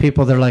a lot of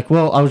people. They're like,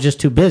 "Well, I was just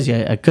too busy.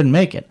 I couldn't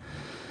make it."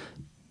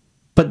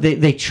 But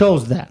they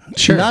chose that.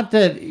 Sure. Not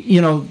that,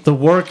 you know, the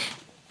work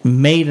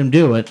made them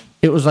do it.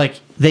 It was like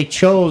they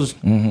chose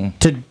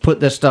to put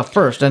this stuff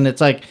first. And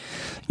it's like,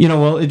 you know,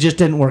 well, it just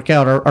didn't work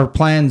out. Our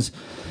plans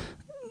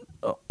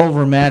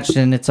overmatched,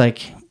 and it's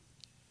like,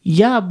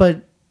 yeah,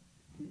 but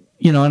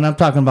and I'm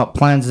talking about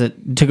plans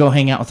to go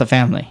hang out with the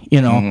family.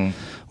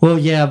 Well,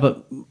 yeah,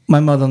 but my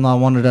mother-in-law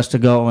wanted us to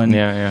go and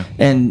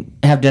and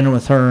have dinner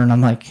with her, and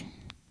I'm like,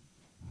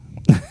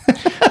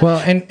 well,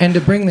 and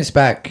to bring this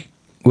back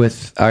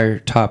with our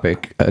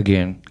topic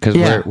again,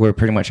 because we're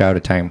pretty much out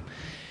of time.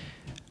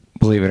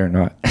 Believe it or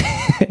not.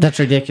 That's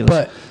ridiculous.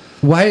 But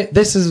why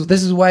this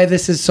is why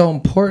this is so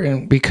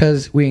important,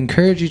 because we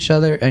encourage each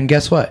other, and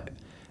guess what?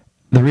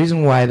 The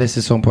reason why this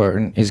is so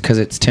important is because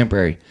it's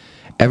temporary.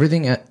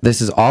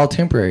 This is all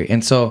temporary,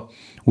 and so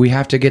we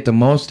have to get the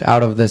most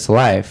out of this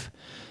life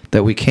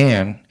that we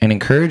can, and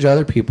encourage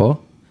other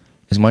people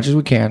as much as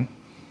we can.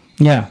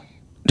 Yeah,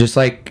 just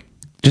like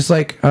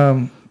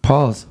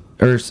Paul's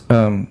or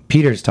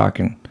Peter's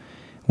talking,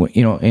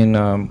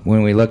 in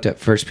when we looked at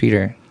First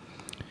Peter.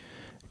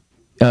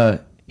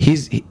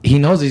 He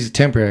knows he's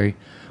temporary,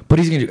 but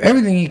he's gonna do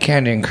everything he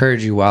can to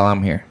encourage you while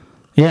I'm here.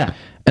 Yeah,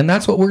 and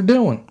that's what we're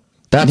doing.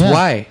 That's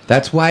why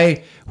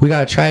we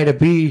gotta try to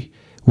be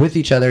with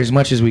each other as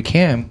much as we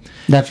can.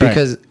 That's right.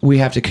 Because we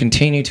have to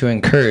continue to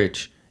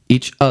encourage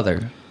each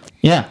other.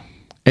 Yeah,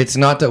 it's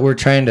not that we're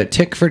trying to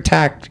tick for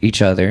tack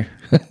each other.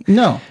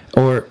 No,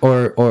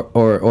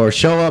 or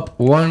show up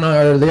one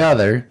or the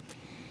other.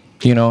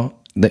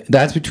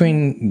 That's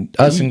between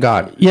us and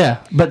God.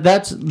 Yeah, but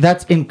that's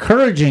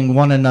encouraging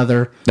one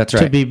another. That's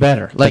right. To be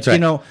better. Like,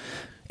 that's right.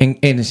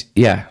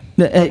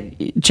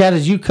 Chad,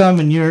 as you come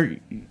and you're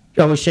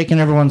always shaking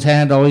everyone's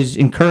hand, always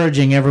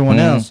encouraging everyone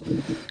else,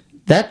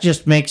 that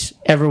just makes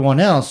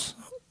everyone else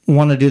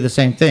want to do the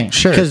same thing.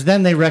 Sure. Because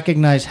then they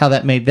recognize how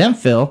that made them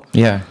feel.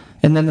 Yeah.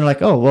 And then they're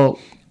like, oh, well,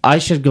 I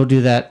should go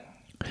do that.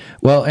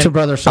 Well, to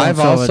brother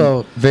so-and-so. I've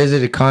also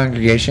visited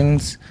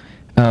congregations,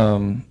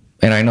 and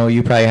I know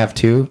you probably have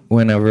too,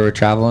 whenever we're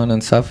traveling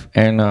and stuff.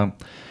 And,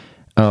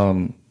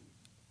 I'm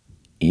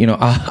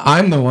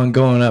the one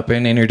going up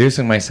and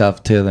introducing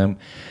myself to them.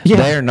 Yeah.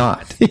 They're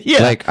not.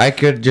 Yeah. Like, I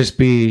could just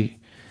be,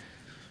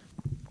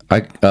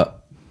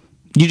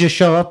 you just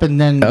show up and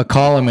then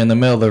call them in the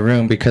middle of the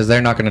room because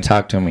they're not going to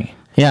talk to me.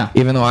 Yeah.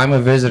 Even though I'm a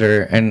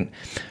visitor. And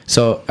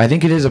so I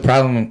think it is a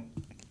problem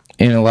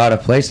in a lot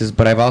of places,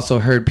 but I've also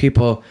heard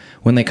people,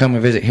 when they come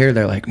and visit here,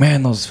 they're like,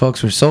 man, those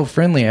folks were so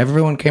friendly.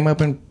 Everyone came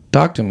up and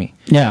talked to me.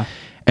 Yeah.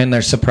 And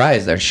they're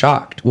surprised. They're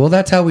shocked. Well,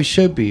 that's how we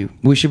should be.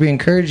 We should be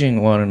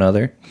encouraging one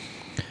another.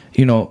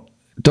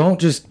 Don't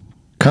just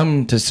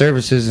come to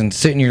services and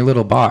sit in your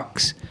little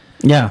box.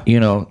 Yeah.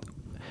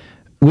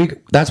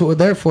 That's what we're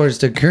there for, is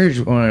to encourage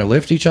one another,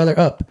 lift each other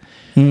up.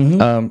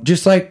 Mm-hmm.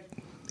 Just like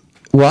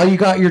while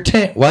you're in your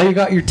tent,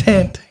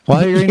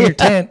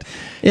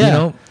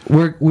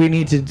 we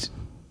need to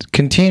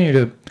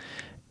continue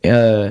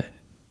to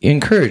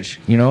encourage,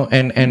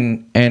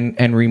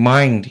 and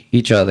remind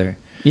each other.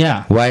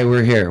 Yeah. Why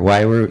we're here,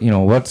 why we're,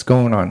 what's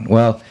going on.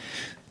 Well,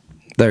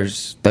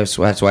 that's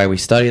why we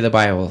study the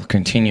Bible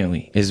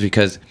continually, is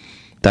because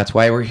that's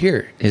why we're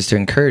here, is to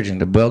encourage and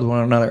to build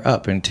one another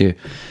up and to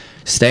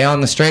stay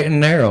on the straight and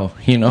narrow,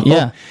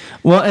 Yeah.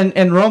 Well,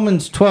 and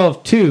Romans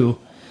 12:2,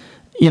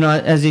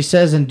 as he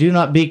says, and do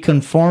not be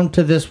conformed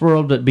to this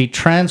world, but be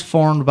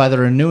transformed by the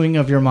renewing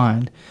of your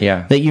mind.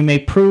 Yeah. That you may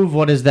prove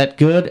what is that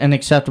good and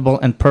acceptable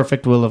and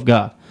perfect will of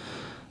God.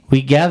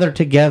 We gather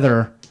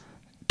together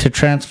to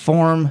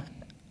transform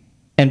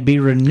and be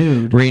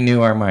renewed.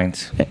 Renew our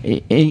minds.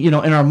 In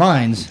our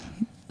minds,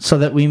 so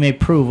that we may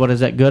prove what is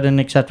that good and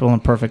acceptable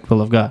and perfect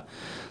will of God.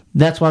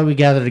 That's why we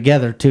gather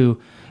together, to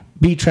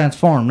be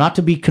transformed, not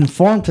to be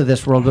conformed to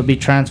this world, but be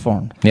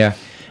transformed. Yeah.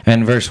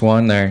 And verse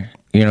 1 there,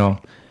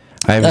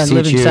 I beseech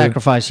living you,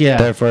 sacrifice, yeah.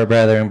 Therefore,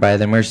 brethren, by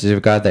the mercies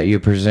of God, that you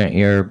present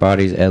your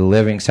bodies a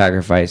living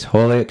sacrifice,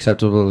 wholly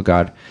acceptable to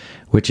God,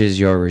 which is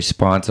your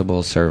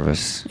responsible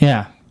service.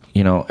 Yeah.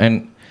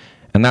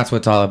 And that's what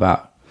it's all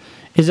about.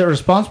 Is it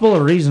responsible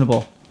or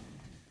reasonable?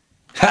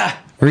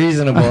 Ha!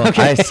 Reasonable.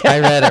 Okay. I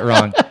read it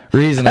wrong.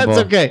 Reasonable.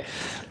 That's okay.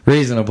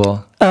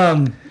 Reasonable.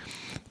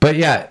 But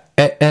yeah,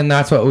 and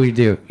that's what we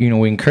do.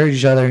 We encourage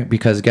each other,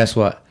 because guess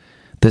what?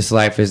 This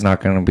life is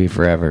not going to be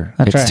forever.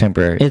 That's it's right.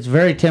 temporary. It's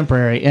very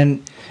temporary.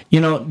 And,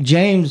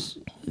 James,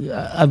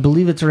 I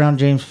believe it's around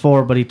James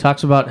 4, but he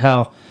talks about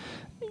how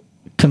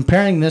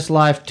comparing this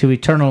life to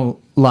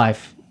eternal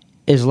life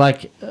is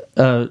like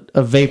a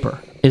vapor,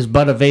 is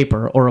but a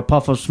vapor or a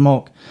puff of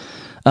smoke,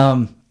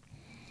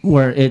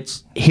 where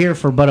it's here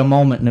for but a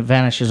moment and it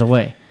vanishes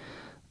away.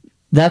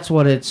 That's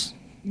what it's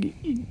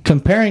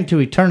comparing to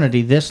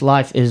eternity. This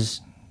life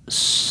is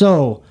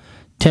so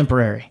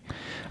temporary.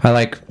 I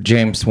like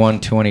James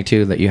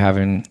 1:22 that you have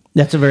in.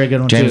 That's a very good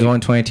one, James too.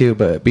 1:22,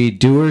 but be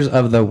doers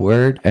of the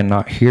word and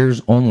not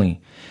hearers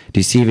only,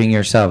 deceiving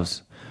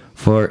yourselves.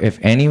 For if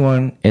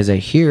anyone is a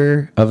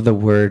hearer of the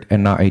word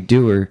and not a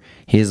doer,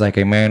 he is like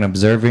a man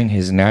observing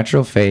his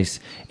natural face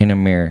in a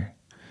mirror.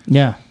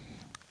 Yeah.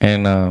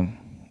 And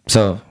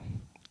so,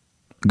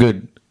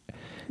 good.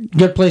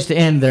 Good place to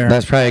end there.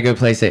 That's probably a good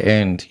place to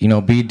end.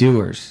 Be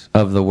doers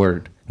of the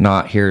word,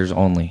 not hearers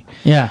only.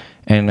 Yeah.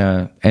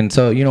 And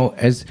so, you know,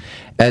 as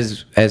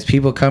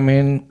people come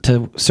in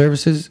to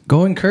services,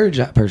 go encourage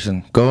that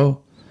person.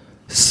 Go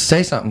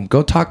say something.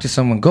 Go talk to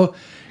someone.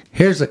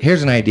 Here's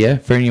an idea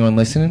for anyone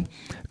listening.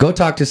 Go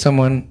talk to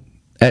someone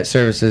at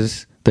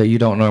services that you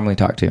don't normally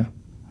talk to.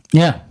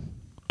 Yeah.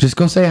 Just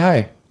go say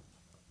hi.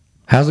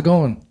 How's it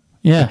going?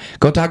 Yeah.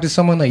 Go talk to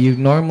someone that you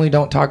normally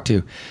don't talk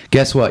to.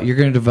 Guess what? You're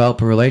going to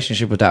develop a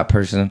relationship with that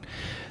person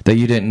that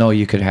you didn't know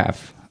you could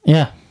have.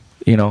 Yeah.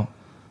 You know?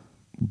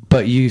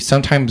 But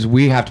sometimes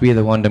we have to be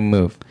the one to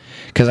move.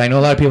 Because I know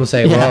a lot of people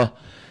say, well,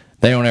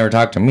 they don't ever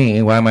talk to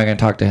me. Why am I going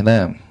to talk to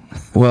them?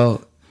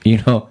 Well,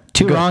 you know.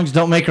 Two wrongs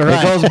don't make a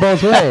right. It goes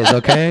both ways,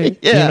 okay?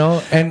 Yeah. You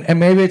know? And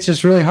maybe it's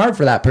just really hard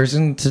for that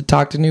person to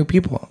talk to new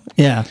people.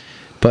 Yeah.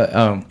 But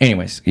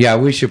anyways, yeah,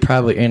 we should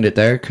probably end it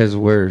there because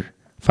we're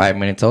 5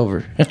 minutes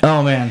over.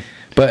 Oh, man.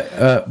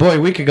 But, boy,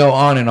 we could go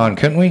on and on,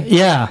 couldn't we?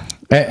 Yeah.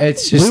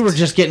 It's just, we were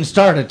just getting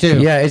started,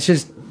 too. Yeah, it's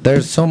just,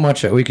 there's so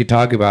much that we could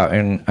talk about.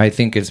 And I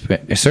think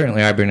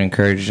certainly I've been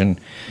encouraged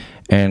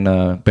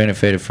and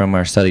benefited from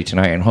our study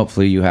tonight. And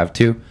hopefully you have,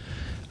 too.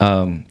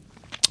 But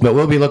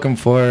we'll be looking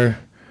forward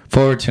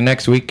to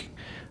next week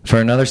for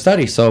another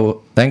study.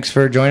 So thanks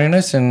for joining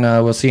us, and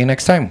we'll see you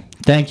next time.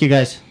 Thank you,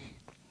 guys.